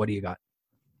 What do you got?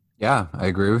 Yeah, I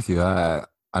agree with you. I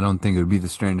don't think it would be the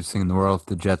strangest thing in the world if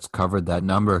the Jets covered that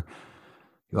number.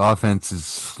 The offense is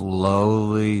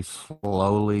slowly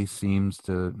seems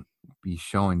to be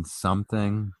showing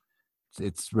something.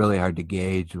 It's really hard to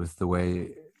gauge with the way,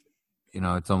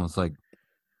 it's almost like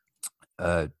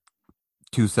 2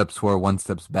 steps forward, 1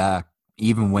 steps back,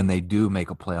 even when they do make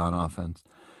a play on offense.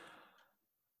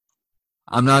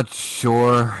 I'm not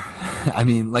sure. I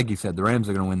mean, like you said, the Rams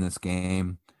are going to win this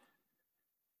game.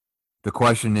 The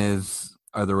question is,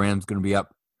 are the Rams going to be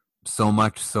up so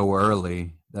much so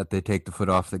early that they take the foot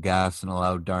off the gas and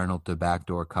allow Darnold to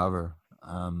backdoor cover?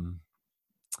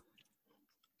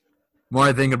 More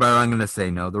I think about it, I'm going to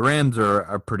say no. The Rams are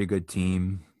a pretty good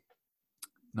team,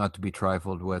 not to be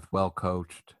trifled with, well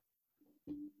coached.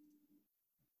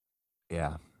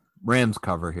 Yeah, Rams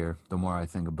cover here. The more I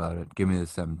think about it, give me the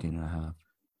 17.5.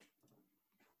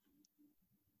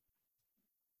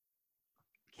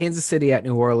 Kansas City at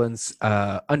New Orleans,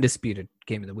 undisputed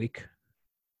game of the week.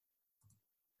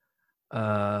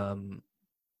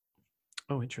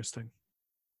 Interesting.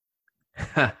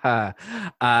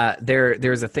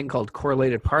 There's a thing called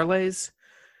correlated parlays,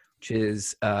 which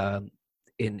is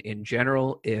in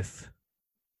general, if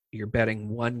you're betting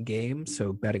one game,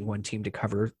 so betting one team to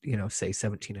cover, say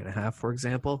 17.5, for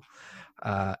example,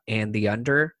 and the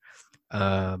under,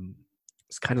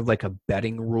 it's kind of like a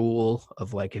betting rule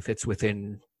of like if it's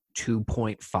within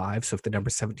 2.5. So if the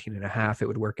number's 17.5, it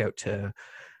would work out to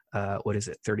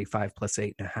 35 plus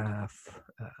 8.5,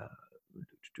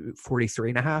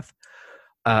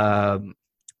 43.5.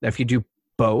 If you do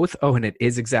both, and it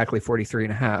is exactly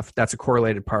 43.5, that's a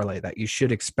correlated parlay that you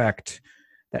should expect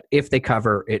that if they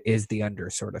cover, it is the under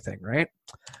sort of thing, right?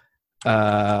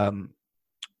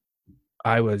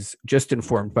 I was just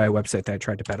informed by a website that I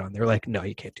tried to bet on. They're like, no,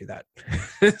 you can't do that.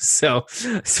 So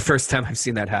it's the first time I've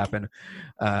seen that happen,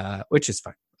 which is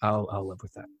fine. I'll live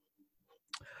with that.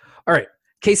 All right.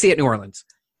 KC at New Orleans.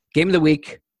 Game of the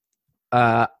week.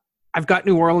 I've got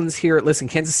New Orleans here. Listen,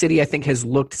 Kansas City, I think, has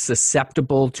looked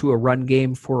susceptible to a run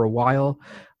game for a while.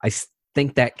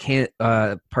 think that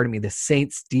the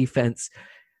Saints defense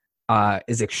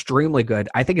is extremely good.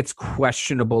 I think it's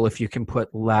questionable if you can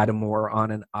put Lattimore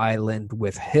on an island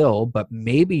with Hill, but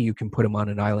maybe you can put him on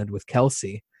an island with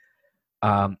Kelsey,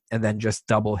 and then just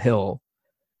double Hill.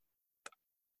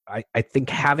 I think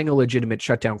having a legitimate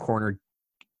shutdown corner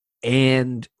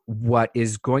and what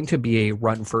is going to be a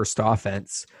run-first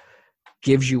offense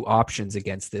gives you options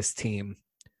against this team.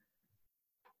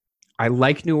 I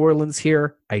like New Orleans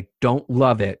here. I don't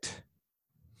love it.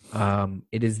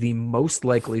 It is the most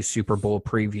likely Super Bowl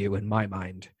preview in my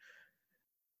mind.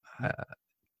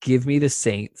 Give me the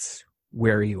Saints.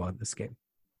 Where are you on this game?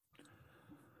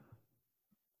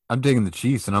 I'm taking the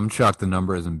Chiefs, and I'm shocked the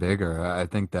number isn't bigger. I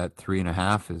think that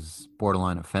 3.5 is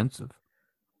borderline offensive.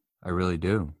 I really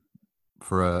do.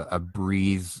 For a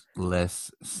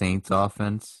breeze-less Saints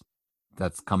offense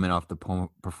that's coming off the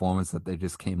performance that they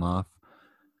just came off,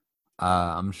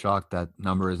 I'm shocked that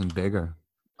number isn't bigger.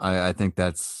 I think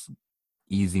that's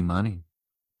easy money.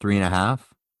 3.5.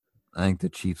 I think the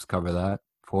Chiefs cover that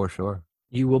for sure.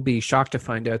 You will be shocked to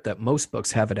find out that most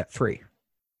books have it at 3.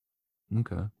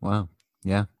 Okay. Wow.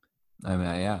 Yeah.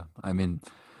 I mean,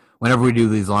 whenever we do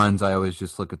these lines, I always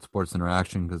just look at Sports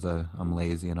Interaction because I'm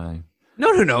lazy and I.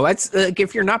 No. It's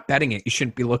if you're not betting it, you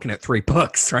shouldn't be looking at 3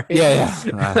 books, right?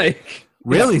 Yeah.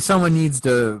 Really, someone needs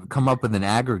to come up with an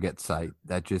aggregate site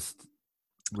that just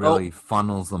really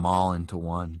funnels them all into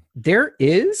one. There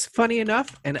is, funny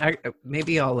enough, and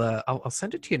I'll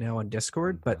send it to you now on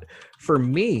Discord. But for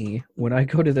me, when I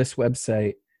go to this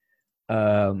website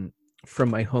from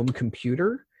my home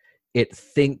computer, it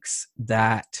thinks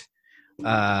that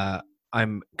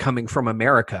I'm coming from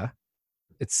America.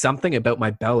 It's something about my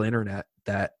Bell internet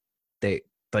that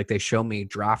they show me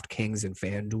DraftKings and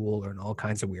FanDuel and all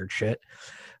kinds of weird shit.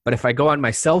 But if I go on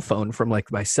my cell phone from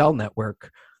like my cell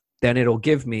network, then it'll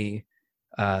give me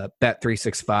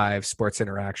Bet365, Sports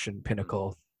Interaction,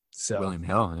 Pinnacle. So William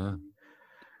Hill,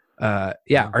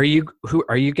 yeah. Are you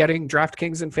getting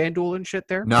DraftKings and FanDuel and shit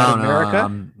there? No,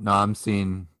 America? I'm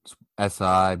seeing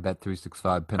SI,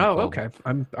 Bet365, Pinnacle. Oh, okay.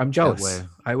 I'm jealous.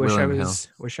 I wish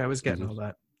I was getting all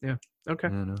that. Yeah. Okay.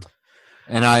 Yeah, no.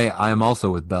 And I am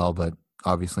also with Bell, but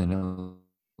obviously in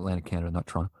Atlantic Canada, not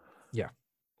Toronto. Yeah.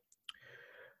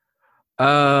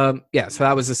 Yeah. So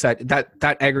that was the site.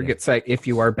 That aggregate site, if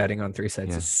you are betting on 3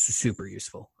 sites, is super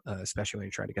useful, especially when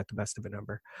you try to get the best of a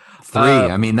number. 3.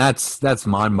 I mean, that's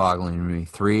mind-boggling to me.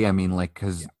 3. I mean, like,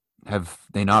 because have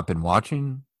they not been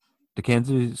watching the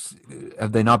Kansas?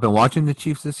 Have they not been watching the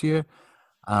Chiefs this year?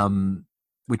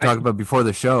 We talked about before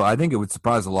the show. I think it would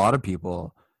surprise a lot of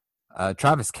people.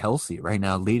 Travis Kelce right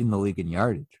now leading the league in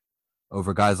yardage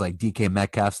over guys like DK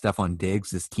Metcalf, Stephon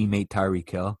Diggs, his teammate Tyreek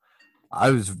Hill. I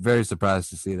was very surprised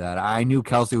to see that. I knew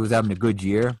Kelce was having a good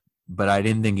year, but I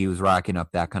didn't think he was racking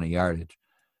up that kind of yardage.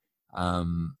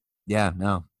 Nothing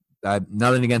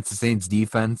against the Saints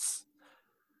defense.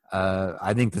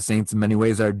 I think the Saints in many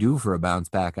ways are due for a bounce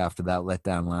back after that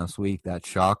letdown last week, that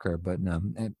shocker. But no,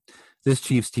 this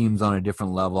Chiefs team's on a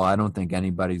different level. I don't think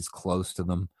anybody's close to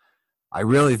them. I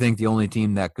really think the only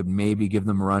team that could maybe give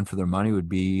them a run for their money would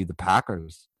be the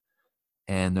Packers.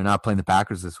 And they're not playing the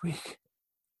Packers this week.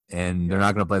 And they're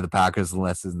not going to play the Packers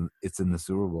unless it's in the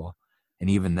Super Bowl. And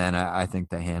even then, I think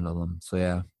they handle them. So,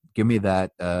 yeah, give me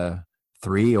that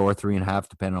 3 or 3.5,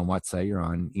 depending on what site you're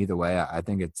on. Either way, I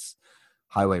think it's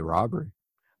highway robbery.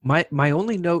 My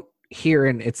only note here,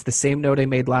 and it's the same note I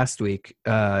made last week,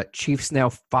 Chiefs now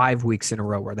 5 weeks in a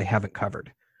row where they haven't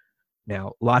covered.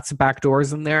 Now, lots of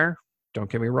backdoors in there. Don't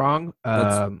get me wrong.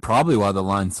 That's probably why the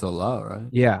line's so low, right?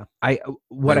 Yeah. I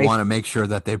want to make sure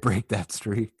that they break that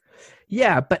streak.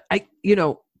 Yeah, but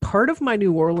part of my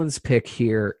New Orleans pick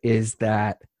here is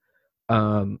that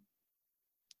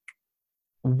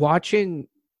watching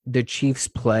the Chiefs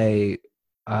play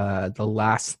the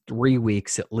last 3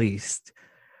 weeks at least,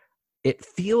 it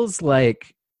feels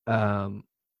like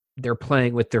they're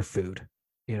playing with their food.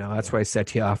 That's why I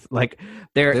set you off. Like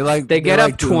they get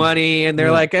up 20 and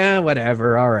they're like,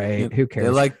 whatever, all right, who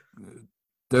cares?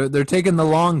 They're taking the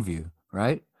long view,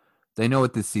 right? They know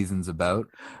what this season's about.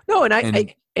 No,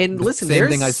 and listen, same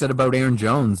thing I said about Aaron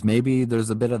Jones. Maybe there's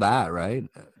a bit of that, right?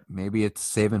 Maybe it's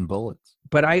saving bullets.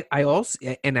 But I also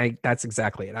that's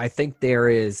exactly it. I think there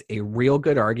is a real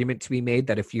good argument to be made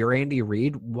that if you're Andy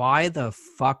Reid, why the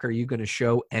fuck are you going to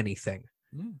show anything?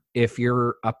 If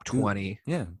you're up 20,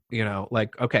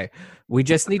 okay, we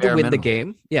just need to win the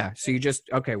game. Yeah. So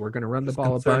we're going to run the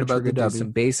ball a bunch. We're going to do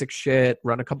some basic shit,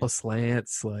 run a couple of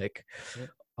slants.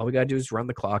 All we got to do is run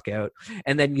the clock out.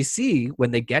 And then you see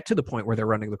when they get to the point where they're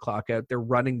running the clock out, they're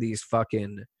running these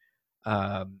fucking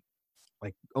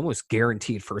like almost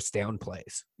guaranteed first down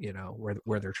plays,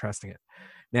 where they're trusting it.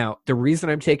 Now, the reason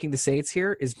I'm taking the Saints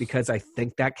here is because I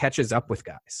think that catches up with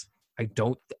guys. I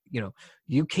don't,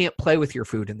 you can't play with your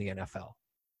food in the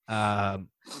NFL.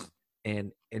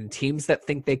 And teams that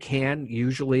think they can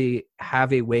usually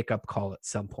have a wake-up call at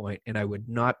some point, and I would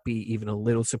not be even a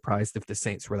little surprised if the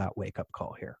Saints were that wake-up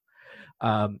call here.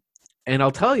 And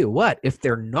I'll tell you what, if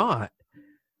they're not,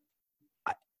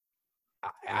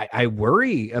 I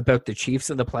worry about the Chiefs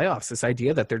in the playoffs, this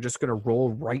idea that they're just going to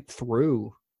roll right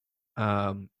through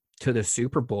to the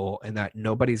Super Bowl and that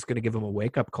nobody's going to give them a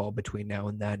wake-up call between now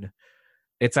and then.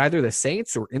 It's either the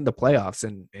Saints or in the playoffs,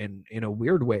 and in a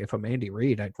weird way, if I'm Andy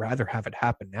Reid, I'd rather have it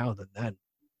happen now than then.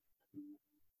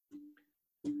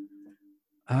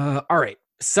 All right.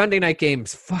 Sunday night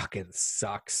games fucking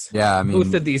sucks. Yeah, I mean,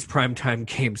 both of these primetime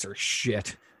games are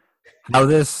shit. How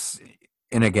this,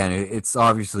 and again, it's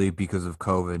obviously because of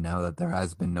COVID now that there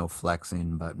has been no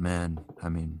flexing, but man, I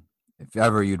mean, if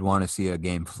ever you'd want to see a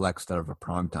game flexed out of a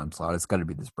primetime slot, it's got to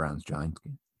be this Browns-Giants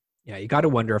game. Yeah, you got to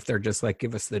wonder if they're just like,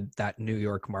 give us that New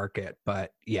York market.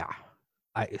 But yeah,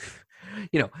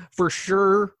 for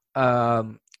sure,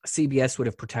 CBS would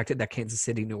have protected that Kansas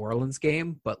City New Orleans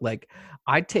game, but like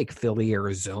I'd take Philly,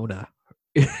 Arizona,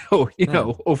 over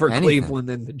anything.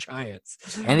 Cleveland and the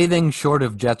Giants. Anything short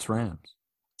of Jets Rams.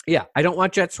 Yeah, I don't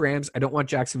want Jets Rams. I don't want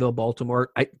Jacksonville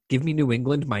Baltimore. Give me New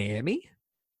England Miami.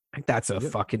 I think that's a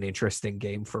fucking interesting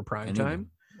game for prime time.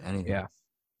 Anything. Yeah.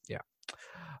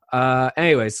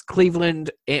 Anyways,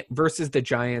 Cleveland versus the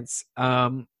Giants.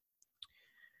 On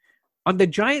the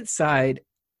Giants side,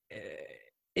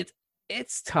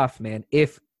 it's tough, man.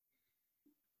 If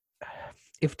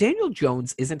Daniel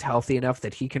Jones isn't healthy enough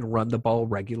that he can run the ball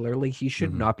regularly, he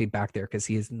should not be back there because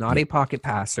he is not a pocket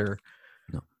passer.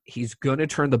 No. He's going to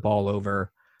turn the ball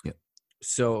over. Yep.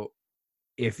 So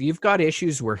if you've got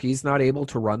issues where he's not able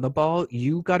to run the ball,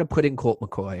 you got to put in Colt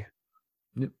McCoy.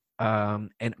 Yep. And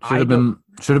should have been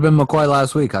McCoy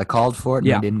last week. I called for it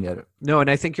and I didn't get it. No, and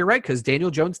I think you're right because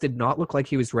Daniel Jones did not look like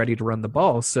he was ready to run the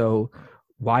ball. So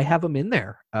why have him in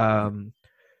there?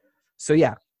 So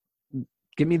yeah,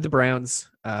 give me the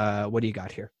Browns. What do you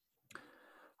got here?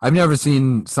 I've never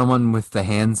seen someone with the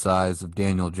hand size of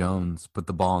Daniel Jones put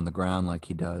the ball on the ground like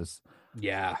he does.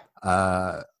 Yeah.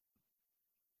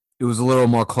 It was a little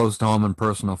more close to home and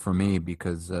personal for me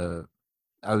because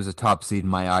I was a top seed in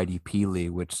my IDP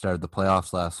league, which started the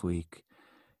playoffs last week.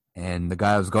 And the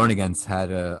guy I was going against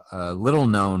had a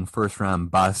little-known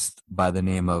first-round bust by the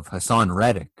name of Hassan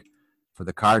Reddick for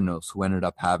the Cardinals, who ended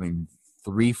up having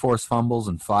 3 forced fumbles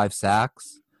and 5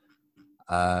 sacks.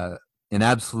 An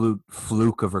absolute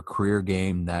fluke of a career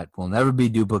game that will never be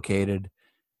duplicated,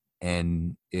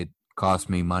 and it cost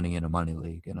me money in a money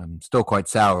league, and I'm still quite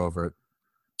sour over it.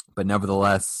 But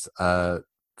nevertheless,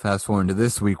 fast forward to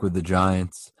this week with the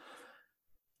Giants,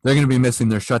 they're going to be missing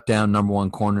their shutdown number 1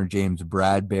 corner, James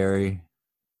Bradbury.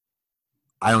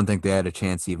 I don't think they had a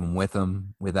chance even with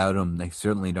him. Without him, they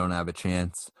certainly don't have a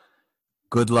chance.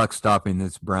 Good luck stopping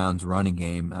this Browns running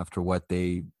game after what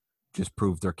they just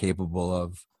proved they're capable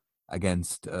of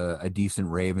against a decent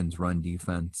Ravens run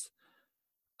defense.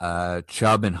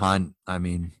 Chubb and Hunt, I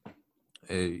mean,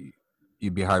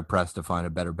 you'd be hard-pressed to find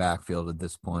a better backfield at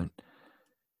this point.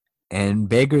 And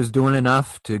Baker's doing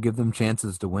enough to give them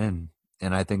chances to win.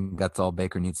 And I think that's all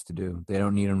Baker needs to do. They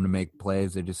don't need him to make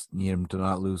plays. They just need him to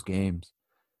not lose games.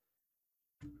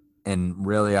 And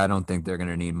really, I don't think they're going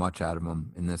to need much out of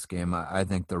him in this game. I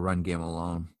think the run game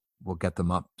alone will get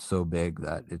them up so big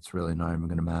that it's really not even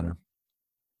going to matter.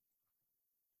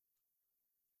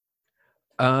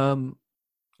 And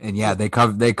yeah, they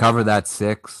cover that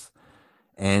 6.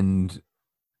 And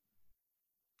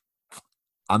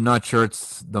I'm not sure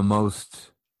it's the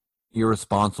most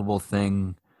irresponsible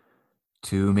thing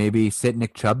to maybe sit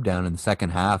Nick Chubb down in the second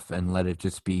half and let it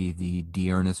just be the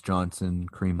D'Ernest Johnson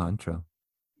Kareem Hunt show.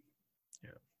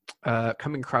 Yeah.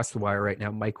 Coming across the wire right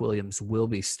now, Mike Williams will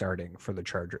be starting for the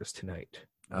Chargers tonight.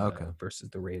 Versus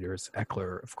the Raiders.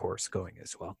 Eckler, of course, going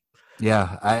as well.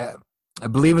 Yeah, I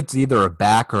believe it's either a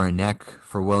back or a neck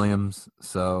for Williams,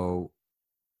 so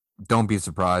don't be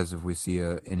surprised if we see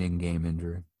an in-game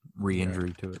injury.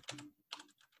 Re-injury to it.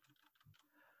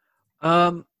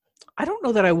 I don't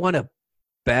know that I want to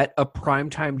bet a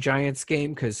primetime Giants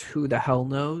game because who the hell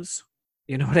knows?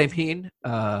 You know what I mean?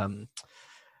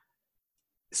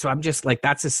 So I'm just like,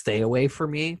 that's a stay away for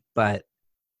me. But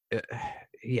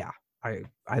yeah, I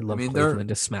love Cleveland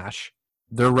to smash.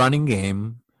 Their running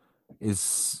game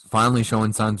is finally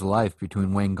showing signs of life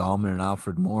between Wayne Gallman and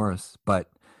Alfred Morris,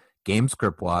 but game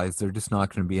script wise, they're just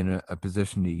not going to be in a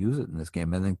position to use it in this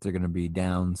game. I think they're going to be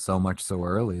down so much so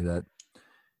early that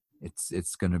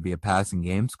it's going to be a passing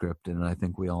game script, and I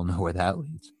think we all know where that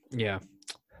leads. Yeah.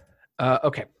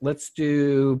 Okay, let's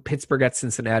do Pittsburgh at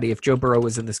Cincinnati. If Joe Burrow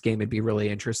was in this game, it'd be really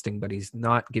interesting, but he's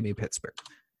not. Give me Pittsburgh.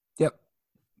 Yep.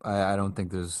 I don't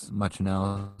think there's much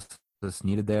analysis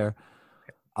needed there.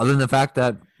 Other than the fact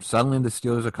that suddenly the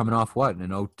Steelers are coming off an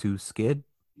 0-2 skid?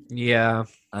 Yeah.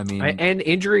 I mean... and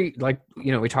injury,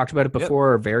 we talked about it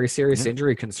before, very serious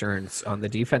injury concerns on the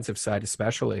defensive side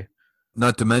especially.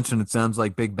 Not to mention, it sounds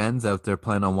like Big Ben's out there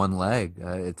playing on one leg.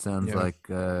 It sounds like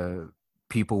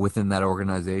people within that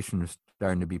organization are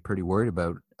starting to be pretty worried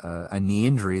about a knee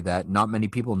injury that not many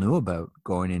people knew about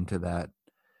going into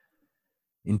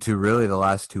really the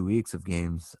last 2 weeks of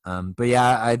games. But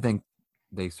yeah, I think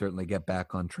they certainly get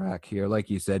back on track here. Like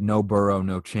you said, no Burrow,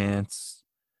 no chance.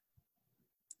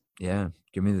 Yeah,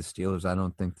 give me the Steelers. I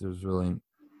don't think there's really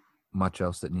much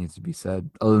else that needs to be said,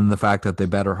 other than the fact that they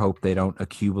better hope they don't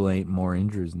accumulate more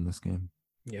injuries in this game.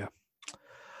 Yeah.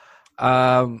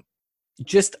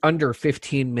 Just under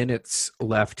 15 minutes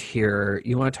left here.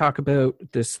 You want to talk about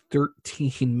this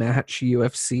 13-match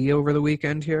UFC over the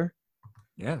weekend here?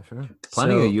 Yeah, sure.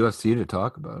 Plenty of UFC to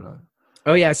talk about.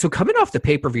 Oh, yeah. So coming off the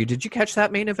pay-per-view, did you catch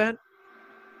that main event?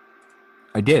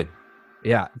 I did.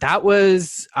 Yeah, that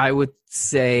was, I would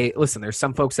say, listen, there's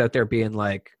some folks out there being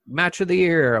like, match of the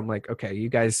year. I'm like, okay, you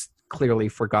guys clearly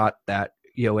forgot that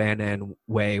Yoannan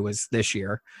Way was this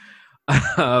year.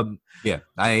 Yeah,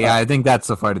 I think that's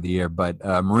the fight of the year. But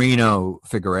Marino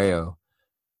Figueiredo,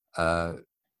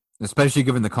 especially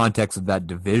given the context of that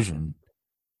division,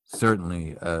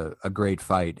 certainly a great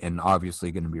fight, and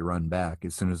obviously going to be run back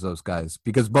as soon as those guys,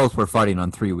 because both were fighting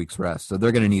on 3 weeks rest, so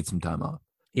they're going to need some time off.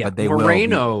 Yeah, but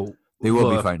Moreno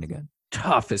will be fighting again.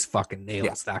 Tough as fucking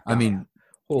nails. That guy. I mean,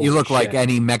 holy you look shit. like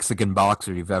any Mexican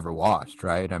boxer you've ever watched,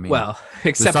 right? I mean, well,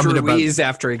 except Ruiz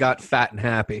after he got fat and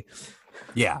happy.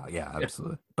 Yeah,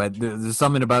 absolutely. But there's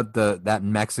something about that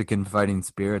Mexican fighting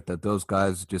spirit that those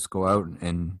guys just go out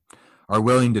and are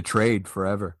willing to trade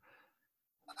forever.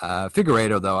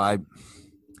 Figueiredo, though, I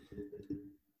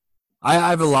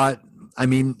have a lot. I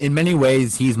mean, in many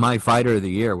ways, he's my fighter of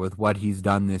the year with what he's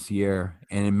done this year,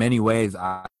 and in many ways,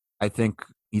 I think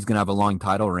he's going to have a long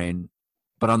title reign.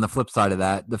 But on the flip side of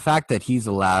that, the fact that he's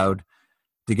allowed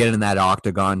to get in that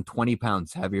octagon 20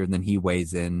 pounds heavier than he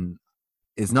weighs in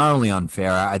is not only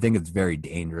unfair, I think it's very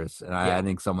dangerous, and I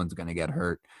think someone's going to get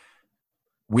hurt.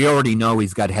 We already know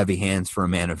he's got heavy hands for a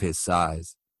man of his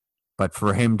size, but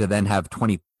for him to then have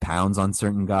 20 pounds on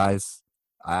certain guys,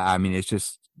 I mean, it's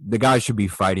just, the guy should be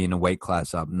fighting a weight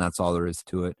class up, and that's all there is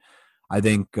to it. I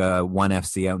think ONE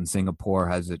FC out in Singapore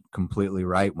has it completely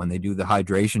right when they do the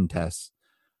hydration tests.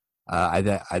 I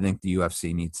think the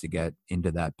UFC needs to get into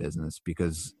that business,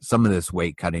 because some of this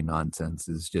weight cutting nonsense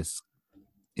is just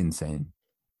insane.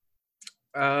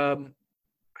 I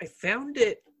found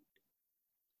it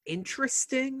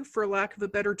interesting, for lack of a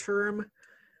better term,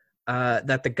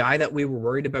 that the guy that we were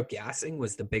worried about gassing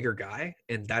was the bigger guy,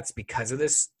 and that's because of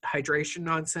this hydration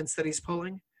nonsense that he's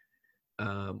pulling,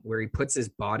 where he puts his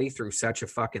body through such a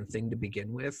fucking thing to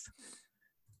begin with,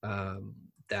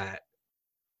 that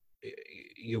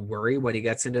you worry when he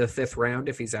gets into the 5th round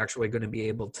if he's actually going to be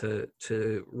able to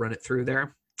run it through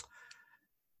there.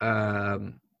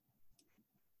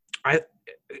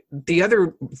 The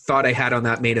other thought I had on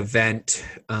that main event,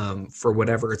 for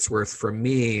whatever it's worth for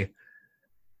me,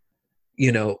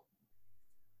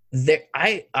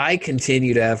 I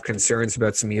continue to have concerns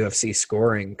about some UFC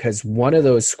scoring, because one of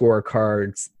those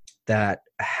scorecards that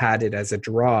had it as a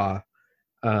draw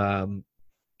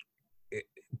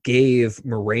gave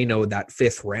Moreno that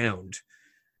 5th round,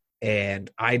 and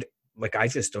I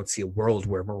just don't see a world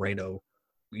where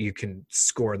you can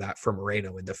score that for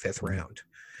Moreno in the 5th round.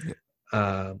 Yeah.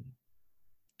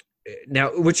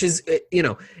 Now, which is,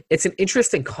 it's an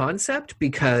interesting concept,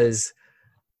 because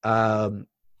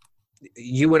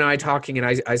you and I talking,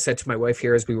 and I said to my wife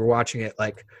here as we were watching it,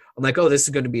 I'm like, oh, this is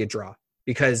going to be a draw,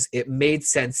 because it made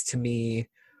sense to me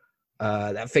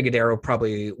that Figueiredo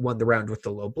probably won the round with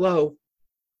the low blow,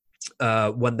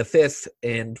 won the 5th,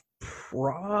 and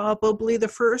probably the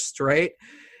 1st, right?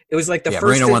 It was like the first.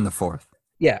 Moreno won the 4th.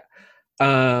 Yeah.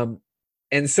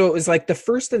 And so it was like the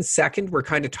 1st and 2nd were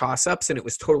kind of toss-ups, and it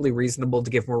was totally reasonable to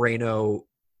give Moreno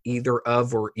either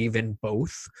of or even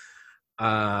both.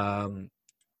 And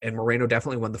Moreno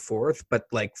definitely won the 4th, but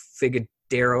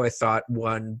Figueiredo, I thought,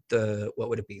 won the,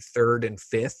 3rd and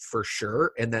 5th for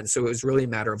sure. And then, so it was really a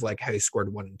matter of how he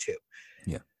scored 1 and 2.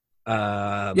 Yeah.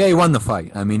 He won the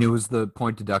fight. I mean, it was the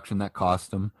point deduction that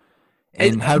cost him.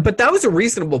 But that was a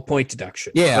reasonable point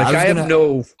deduction. Yeah,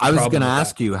 I was going to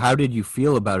ask you, how did you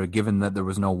feel about it, given that there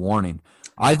was no warning?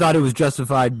 I thought it was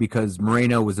justified because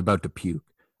Moreno was about to puke.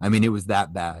 I mean, it was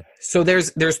that bad. So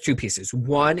there's two pieces.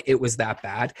 One, it was that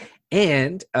bad,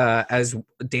 and as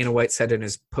Dana White said in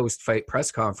his post-fight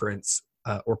press conference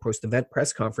or post-event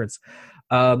press conference,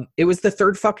 it was the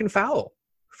third fucking foul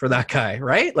for that guy,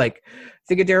 right? Like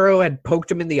Figueiredo had poked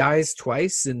him in the eyes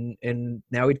twice, and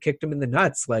now he'd kicked him in the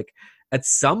nuts. Like at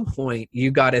some point,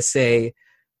 you got to say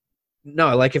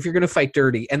no. Like if you're going to fight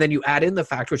dirty, and then you add in the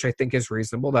fact, which I think is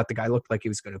reasonable, that the guy looked like he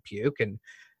was going to puke, and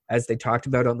as they talked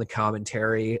about on the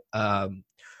commentary,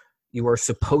 you are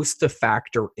supposed to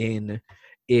factor in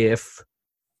if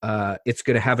it's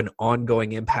going to have an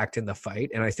ongoing impact in the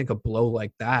fight. And I think a blow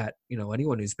like that,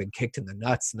 anyone who's been kicked in the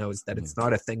nuts knows that it's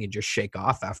not a thing you just shake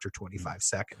off after 25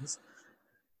 seconds.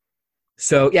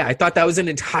 So, yeah, I thought that was an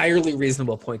entirely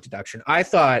reasonable point deduction. I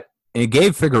thought it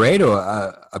gave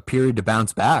Figueiredo a period to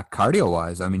bounce back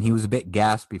cardio-wise. I mean, he was a bit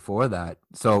gassed before that.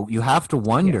 So you have to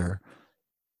wonder –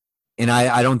 and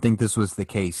I don't think this was the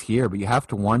case here, but you have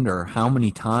to wonder how many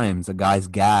times a guy's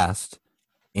gassed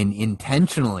and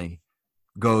intentionally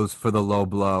goes for the low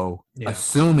blow,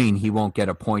 assuming he won't get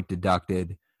a point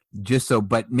deducted,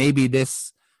 but maybe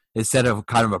this is set of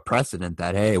kind of a precedent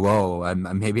that, hey,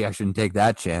 maybe I shouldn't take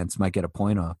that chance, might get a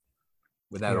point off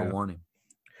without a warning.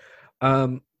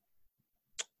 On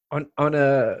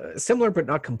a similar but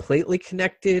not completely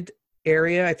connected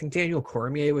area, I think Daniel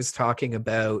Cormier was talking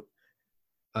about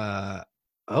if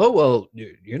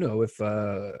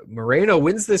Moreno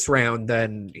wins this round,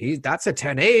 then that's a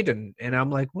 10-8, and I'm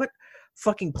like, what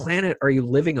fucking planet are you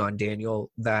living on, Daniel,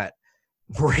 that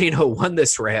Moreno won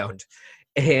this round?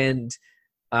 And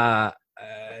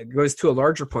goes to a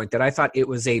larger point that I thought it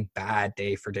was a bad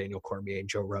day for Daniel Cormier and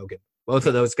Joe Rogan. Both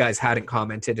of those guys hadn't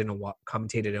commentated in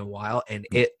a while, and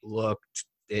it looked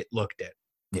it.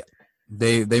 Yeah,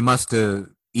 they must have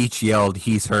each yelled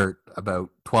 "he's hurt" about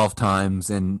 12 times,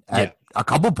 and at a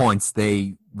couple points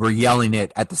they were yelling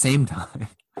it at the same time.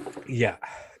 Yeah.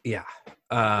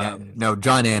 No,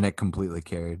 John Anik completely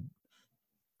carried.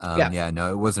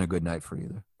 It wasn't a good night for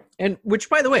either. And which,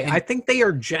 by the way, I think they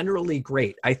are generally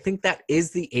great. I think that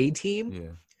is the A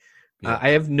team. Yeah. I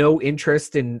have no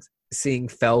interest in seeing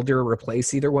Felder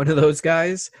replace either one of those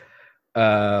guys,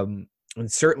 and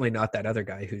certainly not that other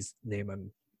guy whose name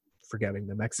I'm forgetting,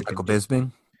 the Mexican. Michael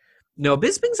Bisping? No,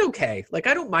 Bisping's okay. Like,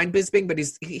 I don't mind Bisping, but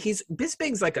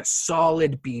Bisping's like a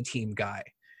solid B team guy.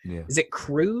 Yeah. Is it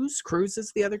Cruz? Cruz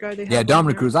is the other guy they have. Yeah,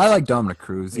 Dominic Cruz. I like Dominic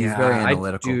Cruz. He's very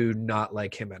analytical. I do not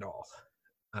like him at all.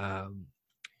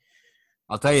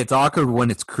 I'll tell you, it's awkward when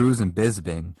it's Cruz and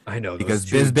Bisping. I know, because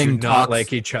Bisping do not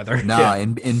like each other. No,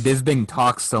 and Bisping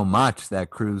talks so much that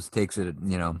Cruz takes it.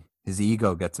 His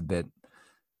ego gets a bit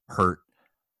hurt.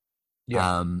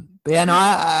 Yeah. But yeah, no,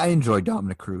 I enjoy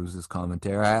Dominic Cruz's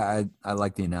commentary. I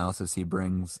like the analysis he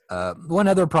brings. One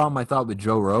other problem I thought with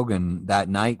Joe Rogan that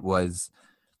night was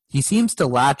he seems to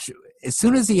latch as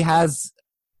soon as he has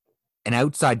an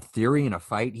outside theory in a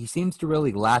fight. He seems to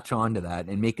really latch onto that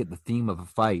and make it the theme of a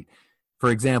fight. For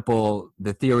example,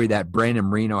 the theory that Brandon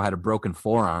Moreno had a broken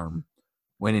forearm,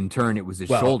 when in turn it was his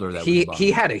shoulder that was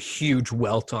he had a huge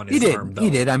welt on his arm. Though. He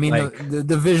did. I mean,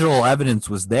 the visual evidence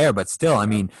was there, but still, I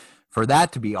mean, for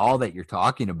that to be all that you're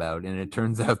talking about, and it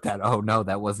turns out that, oh, no,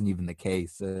 that wasn't even the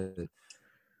case.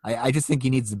 I just think he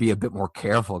needs to be a bit more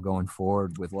careful going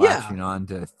forward with latching on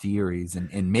to theories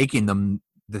and making them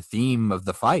the theme of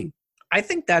the fight. I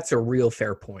think that's a real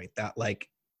fair point. That, like,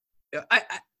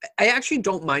 I actually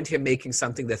don't mind him making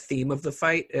something the theme of the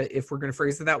fight, if we're going to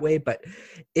phrase it that way. But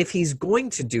if he's going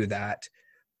to do that,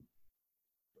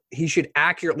 he should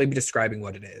accurately be describing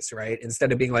what it is, right?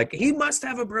 Instead of being like, he must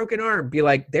have a broken arm. Be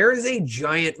like, there is a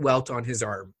giant welt on his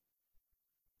arm,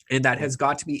 and that has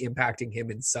got to be impacting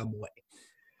him in some way.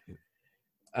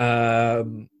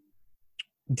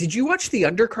 Did you watch the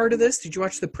undercard of this? Did you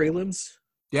watch the prelims?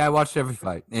 Yeah, I watched every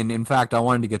fight. And in fact, I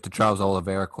wanted to get to Charles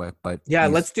Oliveira quick, but yeah,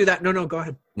 let's do that. No, go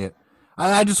ahead. Yeah.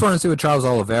 I just want to see with Charles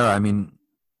Oliveira. I mean,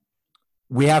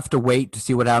 we have to wait to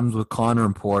see what happens with Conor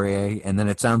and Poirier, and then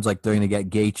it sounds like they're going to get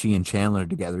Gaethje and Chandler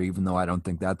together, even though I don't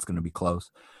think that's going to be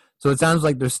close. So it sounds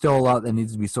like there's still a lot that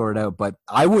needs to be sorted out, but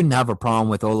I wouldn't have a problem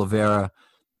with Oliveira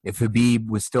if Khabib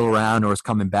was still around or is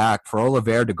coming back, for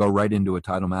Oliveira to go right into a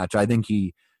title match. I think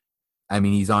he's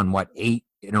on, 8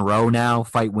 in a row now,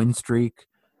 fight win streak.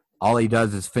 All he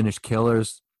does is finish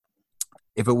killers.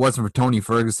 If it wasn't for Tony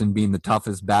Ferguson being the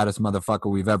toughest, baddest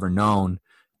motherfucker we've ever known,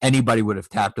 anybody would have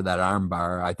tapped to that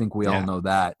armbar. I think we all know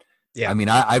that. Yeah. I mean,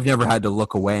 I've never had to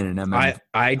look away in an MMA.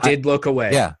 I did look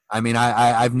away. Yeah. I mean,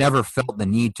 I've never felt the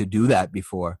need to do that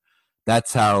before.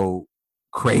 That's how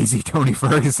crazy Tony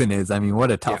Ferguson is. I mean, what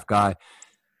a tough guy.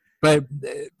 But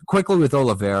quickly with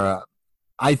Oliveira,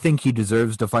 I think he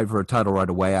deserves to fight for a title right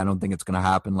away. I don't think it's going to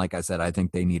happen. Like I said, I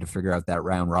think they need to figure out that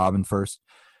round robin first.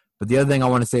 But the other thing I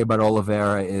want to say about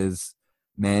Oliveira is,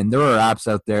 man, there are apps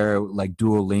out there like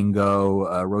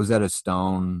Duolingo, Rosetta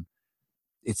Stone.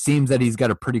 It seems that he's got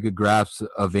a pretty good grasp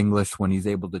of English when he's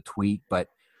able to tweet, but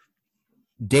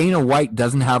Dana White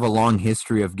doesn't have a long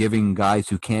history of giving guys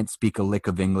who can't speak a lick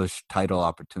of English title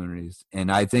opportunities.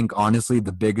 And I think, honestly,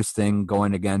 the biggest thing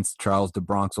going against Charles de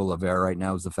Bronx Oliveira right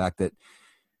now is the fact that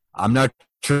I'm not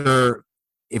sure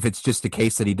if it's just a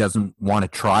case that he doesn't want to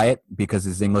try it because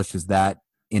his English is that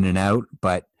in and out,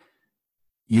 but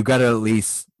you got to at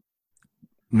least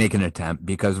make an attempt,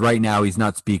 because right now he's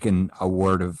not speaking a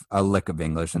lick of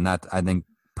English, and that, I think,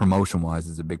 promotion-wise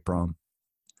is a big problem.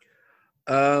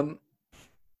 The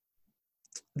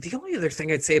only other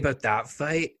thing I'd say about that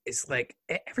fight is, like,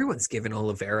 everyone's given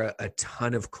Oliveira a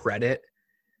ton of credit.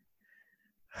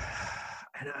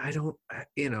 And I don't,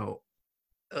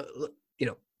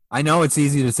 I know it's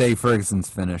easy to say Ferguson's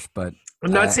finished, but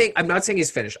I'm not saying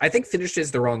he's finished. I think finished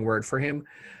is the wrong word for him.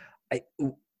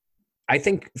 I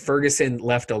think Ferguson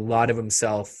left a lot of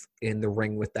himself in the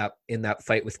ring in that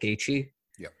fight with Gaethje.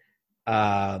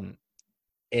 Yeah.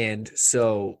 And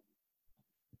so,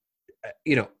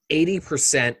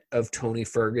 80% of Tony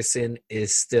Ferguson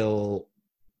is still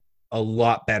a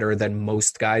lot better than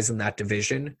most guys in that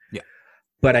division. Yeah.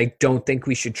 But I don't think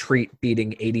we should treat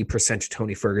beating 80% of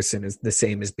Tony Ferguson as the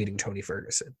same as beating Tony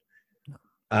Ferguson.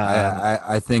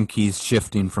 I think he's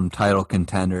shifting from title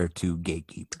contender to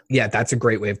gatekeeper. Yeah, that's a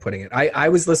great way of putting it. I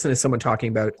was listening to someone talking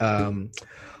about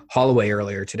Holloway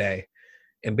earlier today,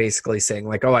 and basically saying,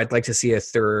 like, oh, I'd like to see a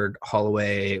third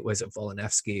Holloway, was it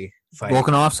Volkanovski fight?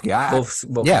 Volkanovski.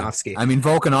 Volkanovski. Yeah. I mean,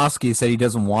 Volkanovski said he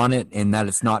doesn't want it and that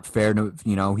it's not fair to,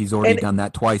 he's already done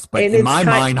that twice. But in my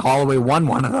mind, Holloway won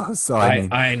one of those. So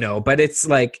I know, but it's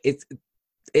like, it's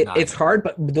hard.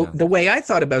 But the way I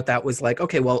thought about that was like,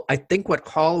 okay, well, I think what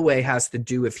Holloway has to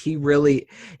do, if he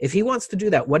wants to do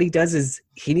that, what he does is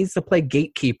he needs to play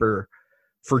gatekeeper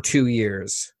for 2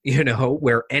 years,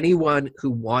 where anyone who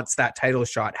wants that title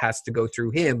shot has to go through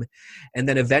him. And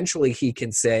then eventually he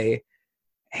can say,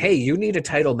 hey, you need a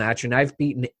title match, and I've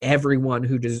beaten everyone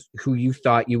who you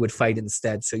thought you would fight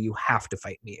instead, so you have to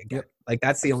fight me again. Yep. Like,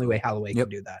 that's the only way Holloway can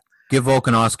do that. Give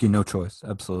Volkanovski no choice.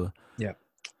 Absolutely. Yeah.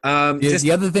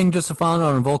 The other thing, just to follow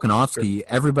on Volkanovski, sure.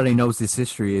 Everybody knows his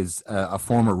history is a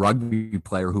former rugby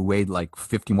player who weighed like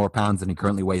 50 more pounds than he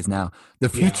currently weighs now. The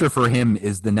future for him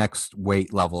is the next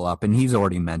weight level up, and he's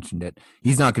already mentioned it.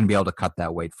 He's not going to be able to cut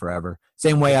that weight forever.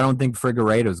 Same way I don't think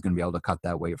Figueiredo is going to be able to cut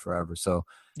that weight forever. So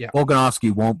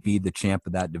Volkanovski won't be the champ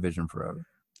of that division forever.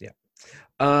 Yeah.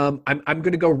 I'm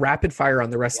going to go rapid fire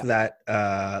on the rest of that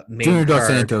main Junior Dos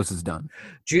card. Santos is done.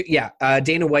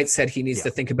 Dana White said he needs to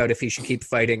think about if he should keep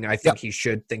fighting. I think he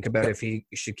should think about if he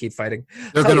should keep fighting.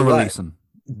 They're going to release him.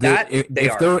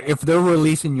 If they're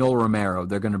releasing Yoel Romero,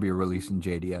 they're going to be releasing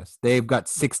JDS. They've got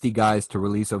 60 guys to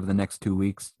release over the next 2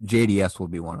 weeks. JDS will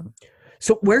be one of them.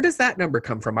 So where does that number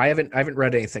come from? I haven't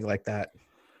read anything like that.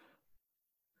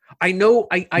 I know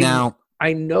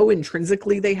I know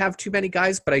intrinsically they have too many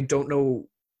guys, but I don't know,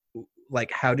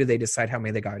 like, how do they decide how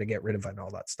many they got to get rid of and all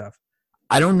that stuff?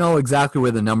 I don't know exactly where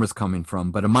the number's coming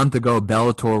from, but a month ago,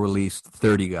 Bellator released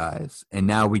 30 guys, and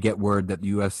now we get word that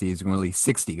the UFC is going to release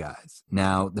 60 guys.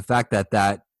 Now, the fact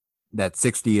that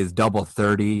 60 is double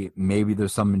 30, maybe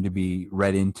there's something to be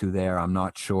read into there. I'm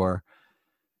not sure.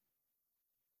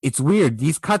 It's weird.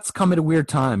 These cuts come at a weird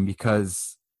time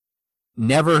because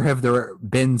never have there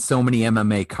been so many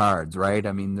MMA cards, right?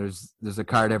 I mean, there's a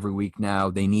card every week now.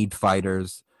 They need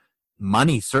fighters.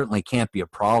 Money certainly can't be a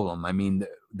problem. I mean,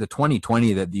 the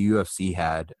 2020 that the UFC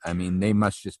had, I mean, they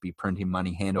must just be printing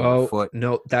money hand over foot.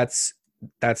 No, that's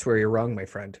where you're wrong, my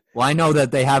friend. Well, I know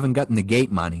that they haven't gotten the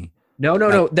gate money.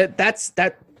 No. That's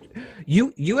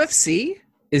UFC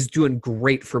is doing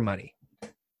great for money.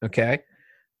 Okay.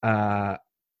 The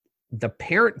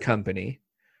parent company,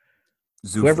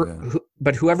 Zuffa,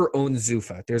 whoever owns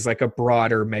Zuffa, there's like a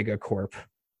broader mega corp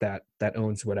that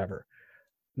owns whatever.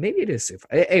 Maybe it is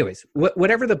Zuffa. Anyways,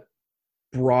 whatever the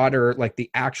broader, like the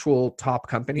actual top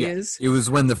company is. It was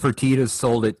when the Fertitas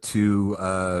sold it to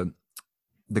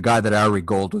the guy that Ari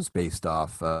Gold was based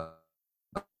off.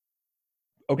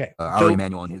 Okay. Ari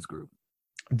Emanuel and his group.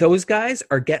 Those guys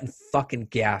are getting fucking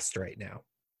gassed right now.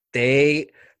 The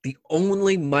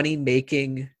only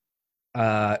money-making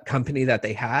company that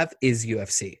they have is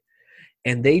UFC.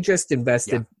 And they just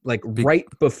invested right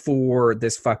before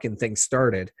this fucking thing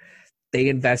started. They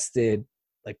invested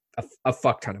like a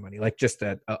fuck ton of money, like just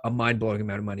a mind-blowing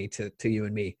amount of money to you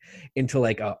and me into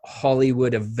like a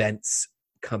Hollywood events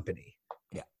company.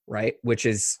 Yeah. Right. Which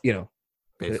is,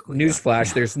 basically. Newsflash: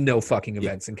 Yeah. there's no fucking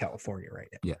events in California right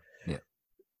now. Yeah.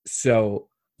 So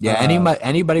Yeah,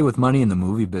 anybody with money in the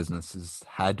movie business has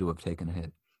had to have taken a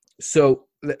hit. So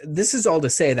this is all to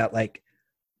say that, like,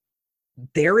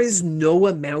 there is no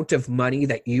amount of money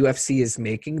that UFC is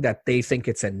making that they think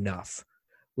it's enough.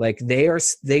 Like, they are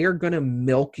going to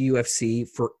milk UFC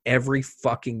for every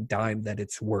fucking dime that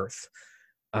it's worth,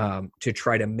 to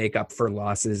try to make up for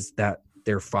losses that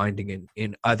they're finding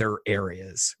in other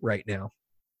areas right now.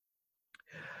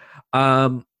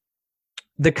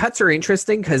 The cuts are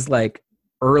interesting because, like,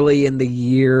 early in the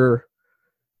year,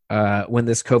 when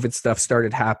this COVID stuff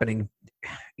started happening,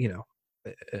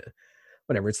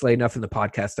 whatever, it's late enough in the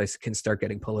podcast, I can start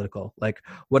getting political. Like,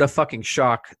 what a fucking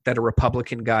shock that a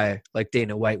Republican guy like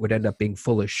Dana White would end up being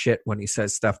full of shit when he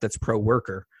says stuff that's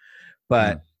pro-worker.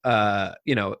 But,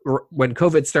 when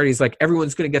COVID started, he's like,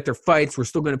 everyone's going to get their fights. We're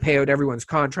still going to pay out everyone's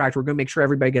contract. We're going to make sure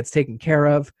everybody gets taken care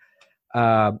of.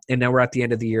 And now we're at the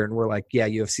end of the year and we're like, yeah,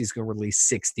 UFC is going to release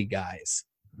 60 guys.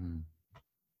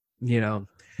 Yoel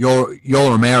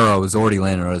Romero is already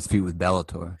landing on his feet with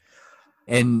Bellator.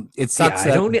 And it sucks.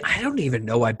 Yeah, I don't even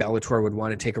know why Bellator would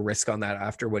want to take a risk on that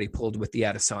after what he pulled with the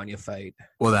Adesanya fight.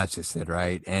 Well, that's just it,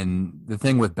 right? And the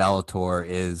thing with Bellator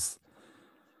is,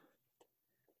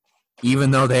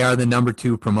 even though they are the number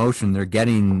 2 promotion, they're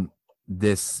getting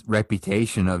this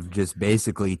reputation of just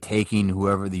basically taking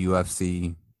whoever the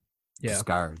UFC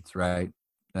discards, right?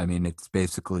 I mean, it's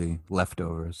basically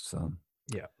leftovers. So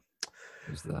yeah,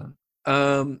 there's that.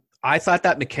 I thought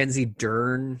that Mackenzie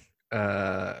Dern,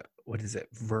 what is it,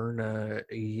 Verna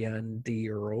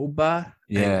Yandiroba?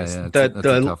 That's a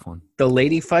tough one. The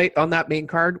lady fight on that main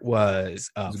card was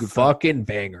a fucking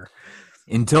banger.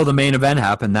 Until the main event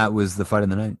happened, that was the fight of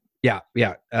the night. Yeah.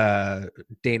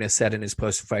 Dana said in his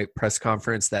post-fight press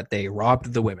conference that they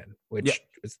robbed the women, which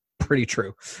is pretty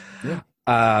true. Yeah.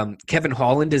 Kevin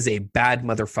Holland is a bad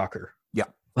motherfucker. Yeah.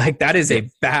 Like, that is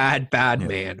a bad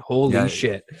man. Holy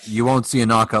shit. You won't see a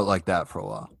knockout like that for a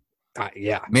while.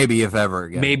 Yeah. Maybe if ever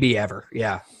again. Maybe ever.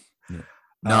 Yeah.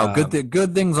 No,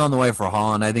 good things on the way for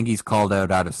Holland. I think he's called out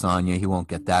Adesanya. He won't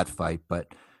get that fight, but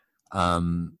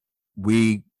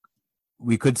we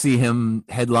could see him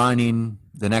headlining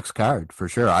the next card for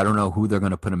sure. I don't know who they're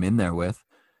going to put him in there with,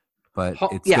 but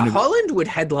Holland would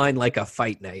headline like a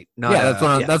fight night. That's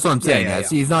what I'm saying. Yeah.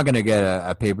 See, he's not going to get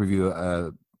a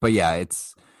pay-per-view, but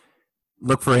it's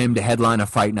look for him to headline a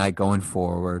fight night going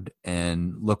forward,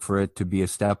 and look for it to be a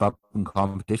step up in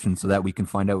competition so that we can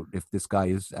find out if this guy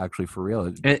is actually for real.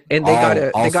 And they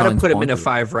gotta put him in a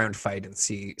 5-round fight and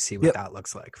see what that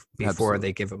looks like before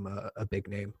they give him a big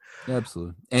name.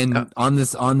 Absolutely. And on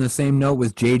the same note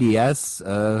with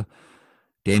JDS,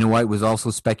 Dana White was also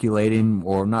speculating,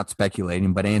 or not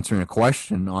speculating, but answering a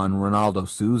question on Ronaldo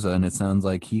Souza, and it sounds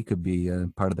like he could be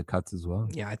part of the cuts as well.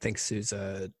 Yeah, I think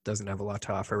Souza doesn't have a lot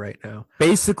to offer right now.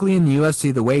 Basically, in the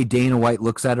UFC, the way Dana White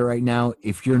looks at it right now,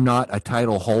 if you're not a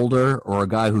title holder or a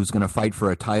guy who's going to fight for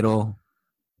a title,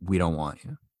 we don't want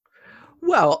you.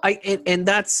 Well, I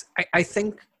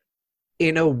think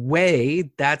in a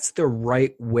way that's the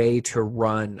right way to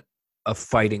run a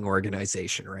fighting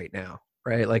organization right now.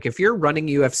 Right? Like, if you're running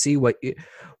UFC, what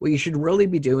you should really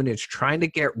be doing is trying to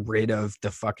get rid of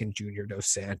the fucking Junior Dos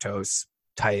Santos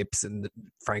types and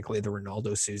frankly the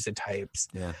Ronaldo Souza types.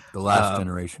 Yeah, the last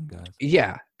generation guys.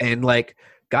 Yeah, and like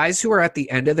guys who are at the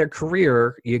end of their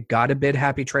career, you got to bid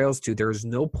happy trails to. There's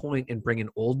no point in bringing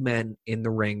old men in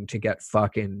the ring to get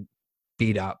fucking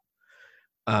beat up.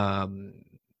 What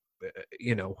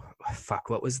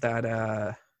was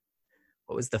that?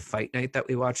 What was the fight night that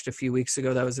we watched a few weeks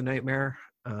ago? That was a nightmare.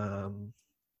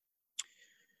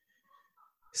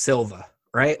 Silva,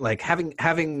 right? Like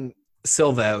having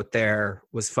Silva out there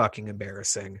was fucking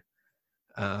embarrassing.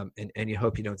 And you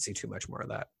hope you don't see too much more of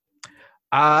that.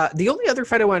 The only other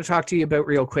fight I want to talk to you about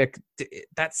real quick,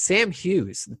 that's Sam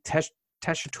Hughes,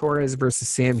 Tesha Torres versus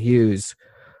Sam Hughes.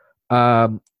 I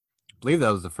believe that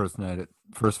was the first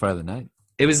fight of the night.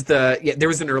 It was there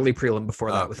was an early prelim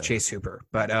before that with Chase Hooper,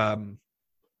 but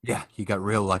yeah, he got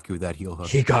real lucky with that heel hook.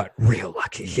 He got real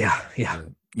lucky. Yeah. You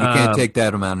can't take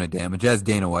that amount of damage, as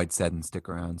Dana White said, and stick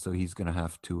around. So he's going to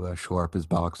have to shore up his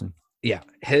boxing. Yeah,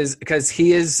 because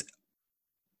he is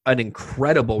an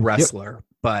incredible wrestler,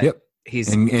 but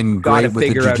he's got to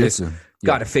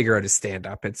figure out his stand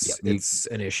up. It's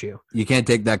an issue. You can't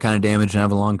take that kind of damage and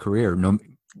have a long career, no,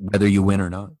 whether you win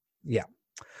or not. Yeah.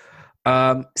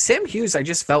 Sam Hughes, I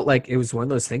just felt like it was one of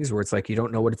those things where it's like you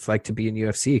don't know what it's like to be in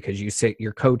UFC because you say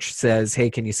your coach says,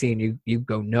 "Hey, can you see?" and you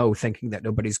go no, thinking that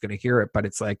nobody's going to hear it, but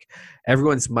it's like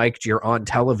everyone's mic'd. You're on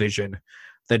television.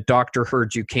 The doctor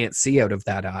heard you can't see out of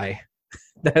that eye.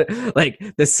 Like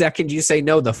the second you say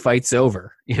no, the fight's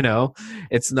over. You know,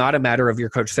 it's not a matter of your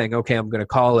coach saying, okay, I'm going to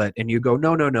call it. And you go,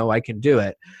 no, I can do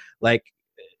it. Like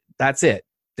that's it.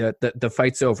 The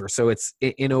fight's over. So it's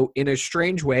in a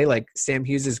strange way, like Sam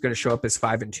Hughes is going to show up as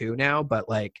 5-2 now, but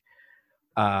like,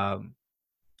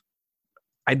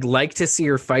 I'd like to see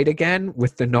her fight again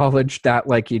with the knowledge that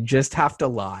like you just have to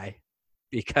lie,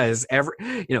 because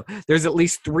there's at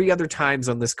least 3 other times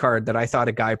on this card that I thought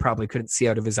a guy probably couldn't see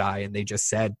out of his eye and they just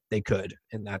said they could.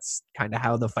 And that's kind of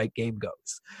how the fight game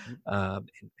goes.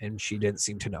 And she didn't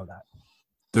seem to know that.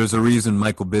 There's a reason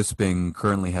Michael Bisping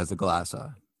currently has a glass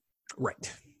eye.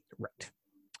 Right.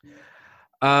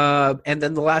 And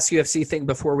then the last UFC thing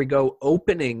before we go,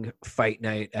 opening fight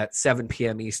night at 7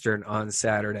 p.m. Eastern on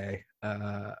Saturday.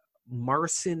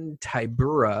 Marcin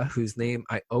Tybura, whose name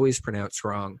I always pronounce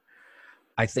wrong,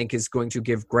 I think is going to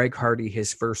give Greg Hardy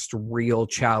his first real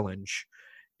challenge.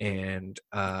 And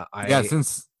the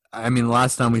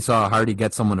last time we saw Hardy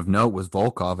get someone of note was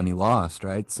Volkov, and he lost,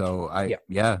 right? So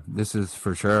this is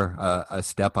for sure a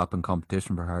step up in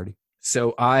competition for Hardy.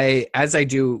 So as I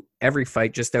do every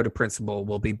fight, just out of principle,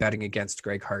 will be betting against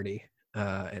Greg Hardy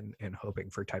and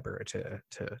hoping for Tybura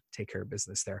to take care of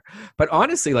business there. But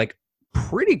honestly, like,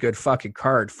 pretty good fucking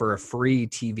card for a free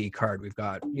TV card. We've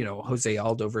got, Jose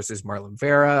Aldo versus Marlon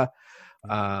Vera.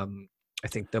 I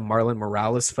think the Marlon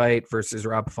Morales fight versus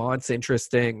Rob Font's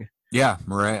interesting. Yeah,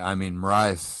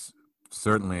 Moraes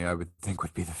certainly I would think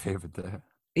would be the favorite there.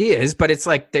 He is, but it's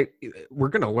like we're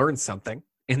going to learn something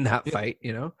in that fight,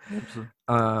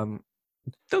 Absolutely.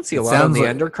 Don't see a lot on the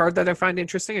undercard that I find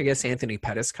interesting. I guess Anthony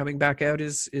Pettis coming back out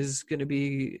is going to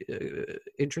be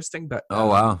interesting. But oh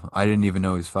wow, I didn't even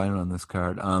know he's fighting on this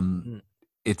card.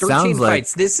 It 13 sounds like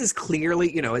fights. This is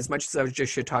clearly, as much as I was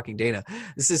just shit talking Dana,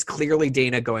 this is clearly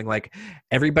Dana going like,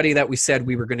 everybody that we said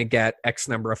we were going to get X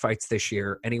number of fights this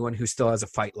year, anyone who still has a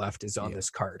fight left is on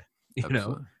this card.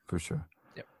 For sure.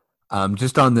 Yep.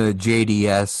 Just on the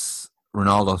JDS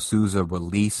Ronaldo Souza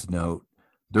release note,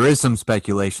 there is some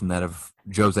speculation that if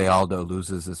Jose Aldo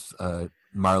loses this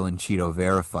Marlon Chito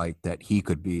Vera fight, that he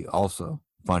could be also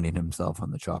finding himself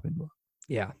on the chopping block.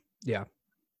 Yeah.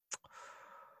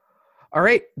 All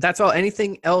right, that's all.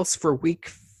 Anything else for week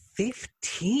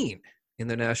 15 in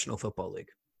the National Football League?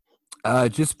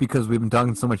 Just because we've been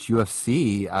talking so much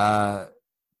UFC, a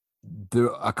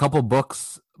couple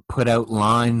books put out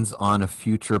lines on a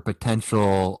future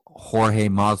potential Jorge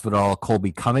Masvidal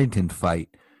Colby Covington fight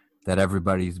that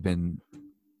everybody's been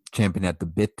champing at the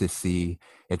bit to see.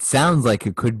 It sounds like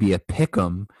it could be a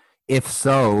pick'em. If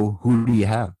so, who do you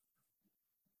have?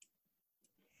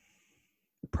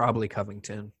 Probably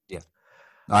Covington. Yeah,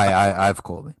 I have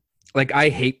Colby. Like I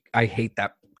hate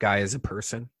that guy as a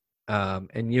person.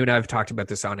 And you and I have talked about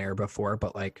this on air before,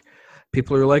 but like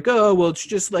people are like, oh, well, it's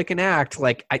just like an act.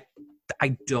 Like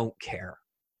I don't care.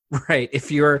 Right. If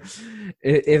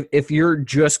you're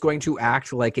just going to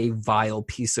act like a vile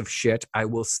piece of shit, I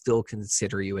will still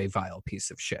consider you a vile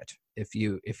piece of shit. If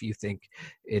you think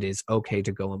it is okay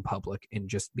to go in public and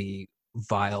just be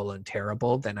vile and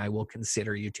terrible, then I will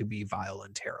consider you to be vile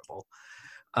and terrible.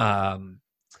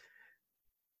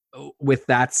 With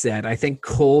that said, I think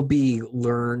Colby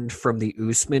learned from the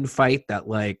Usman fight that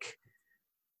like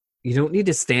you don't need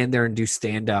to stand there and do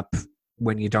stand up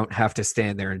when you don't have to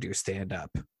stand there and do stand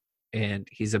up. And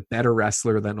he's a better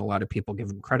wrestler than a lot of people give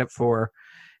him credit for.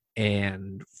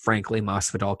 And frankly,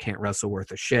 Masvidal can't wrestle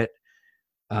worth a shit.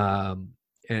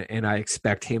 And I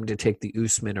expect him to take the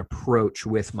Usman approach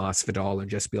with Masvidal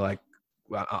and just be like,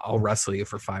 well, I'll wrestle you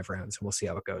for 5 rounds and we'll see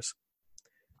how it goes.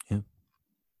 Yeah.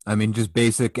 I mean, just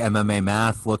basic MMA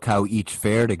math. Look how each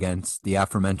fared against the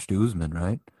aforementioned Usman,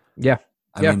 right? Yeah.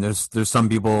 I mean, there's some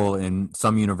people in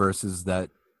some universes that,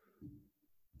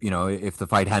 if the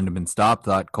fight hadn't been stopped,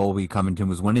 thought Colby Covington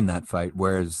was winning that fight,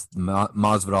 whereas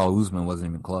Masvidal Usman wasn't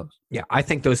even close. Yeah, I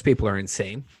think those people are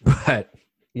insane, but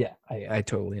yeah, I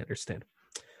totally understand.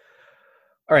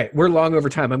 All right, we're long over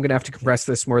time. I'm going to have to compress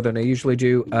this more than I usually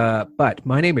do, but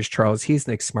my name is Charles. He's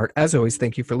Nick Smart. As always,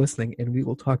 thank you for listening, and we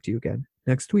will talk to you again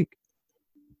next week.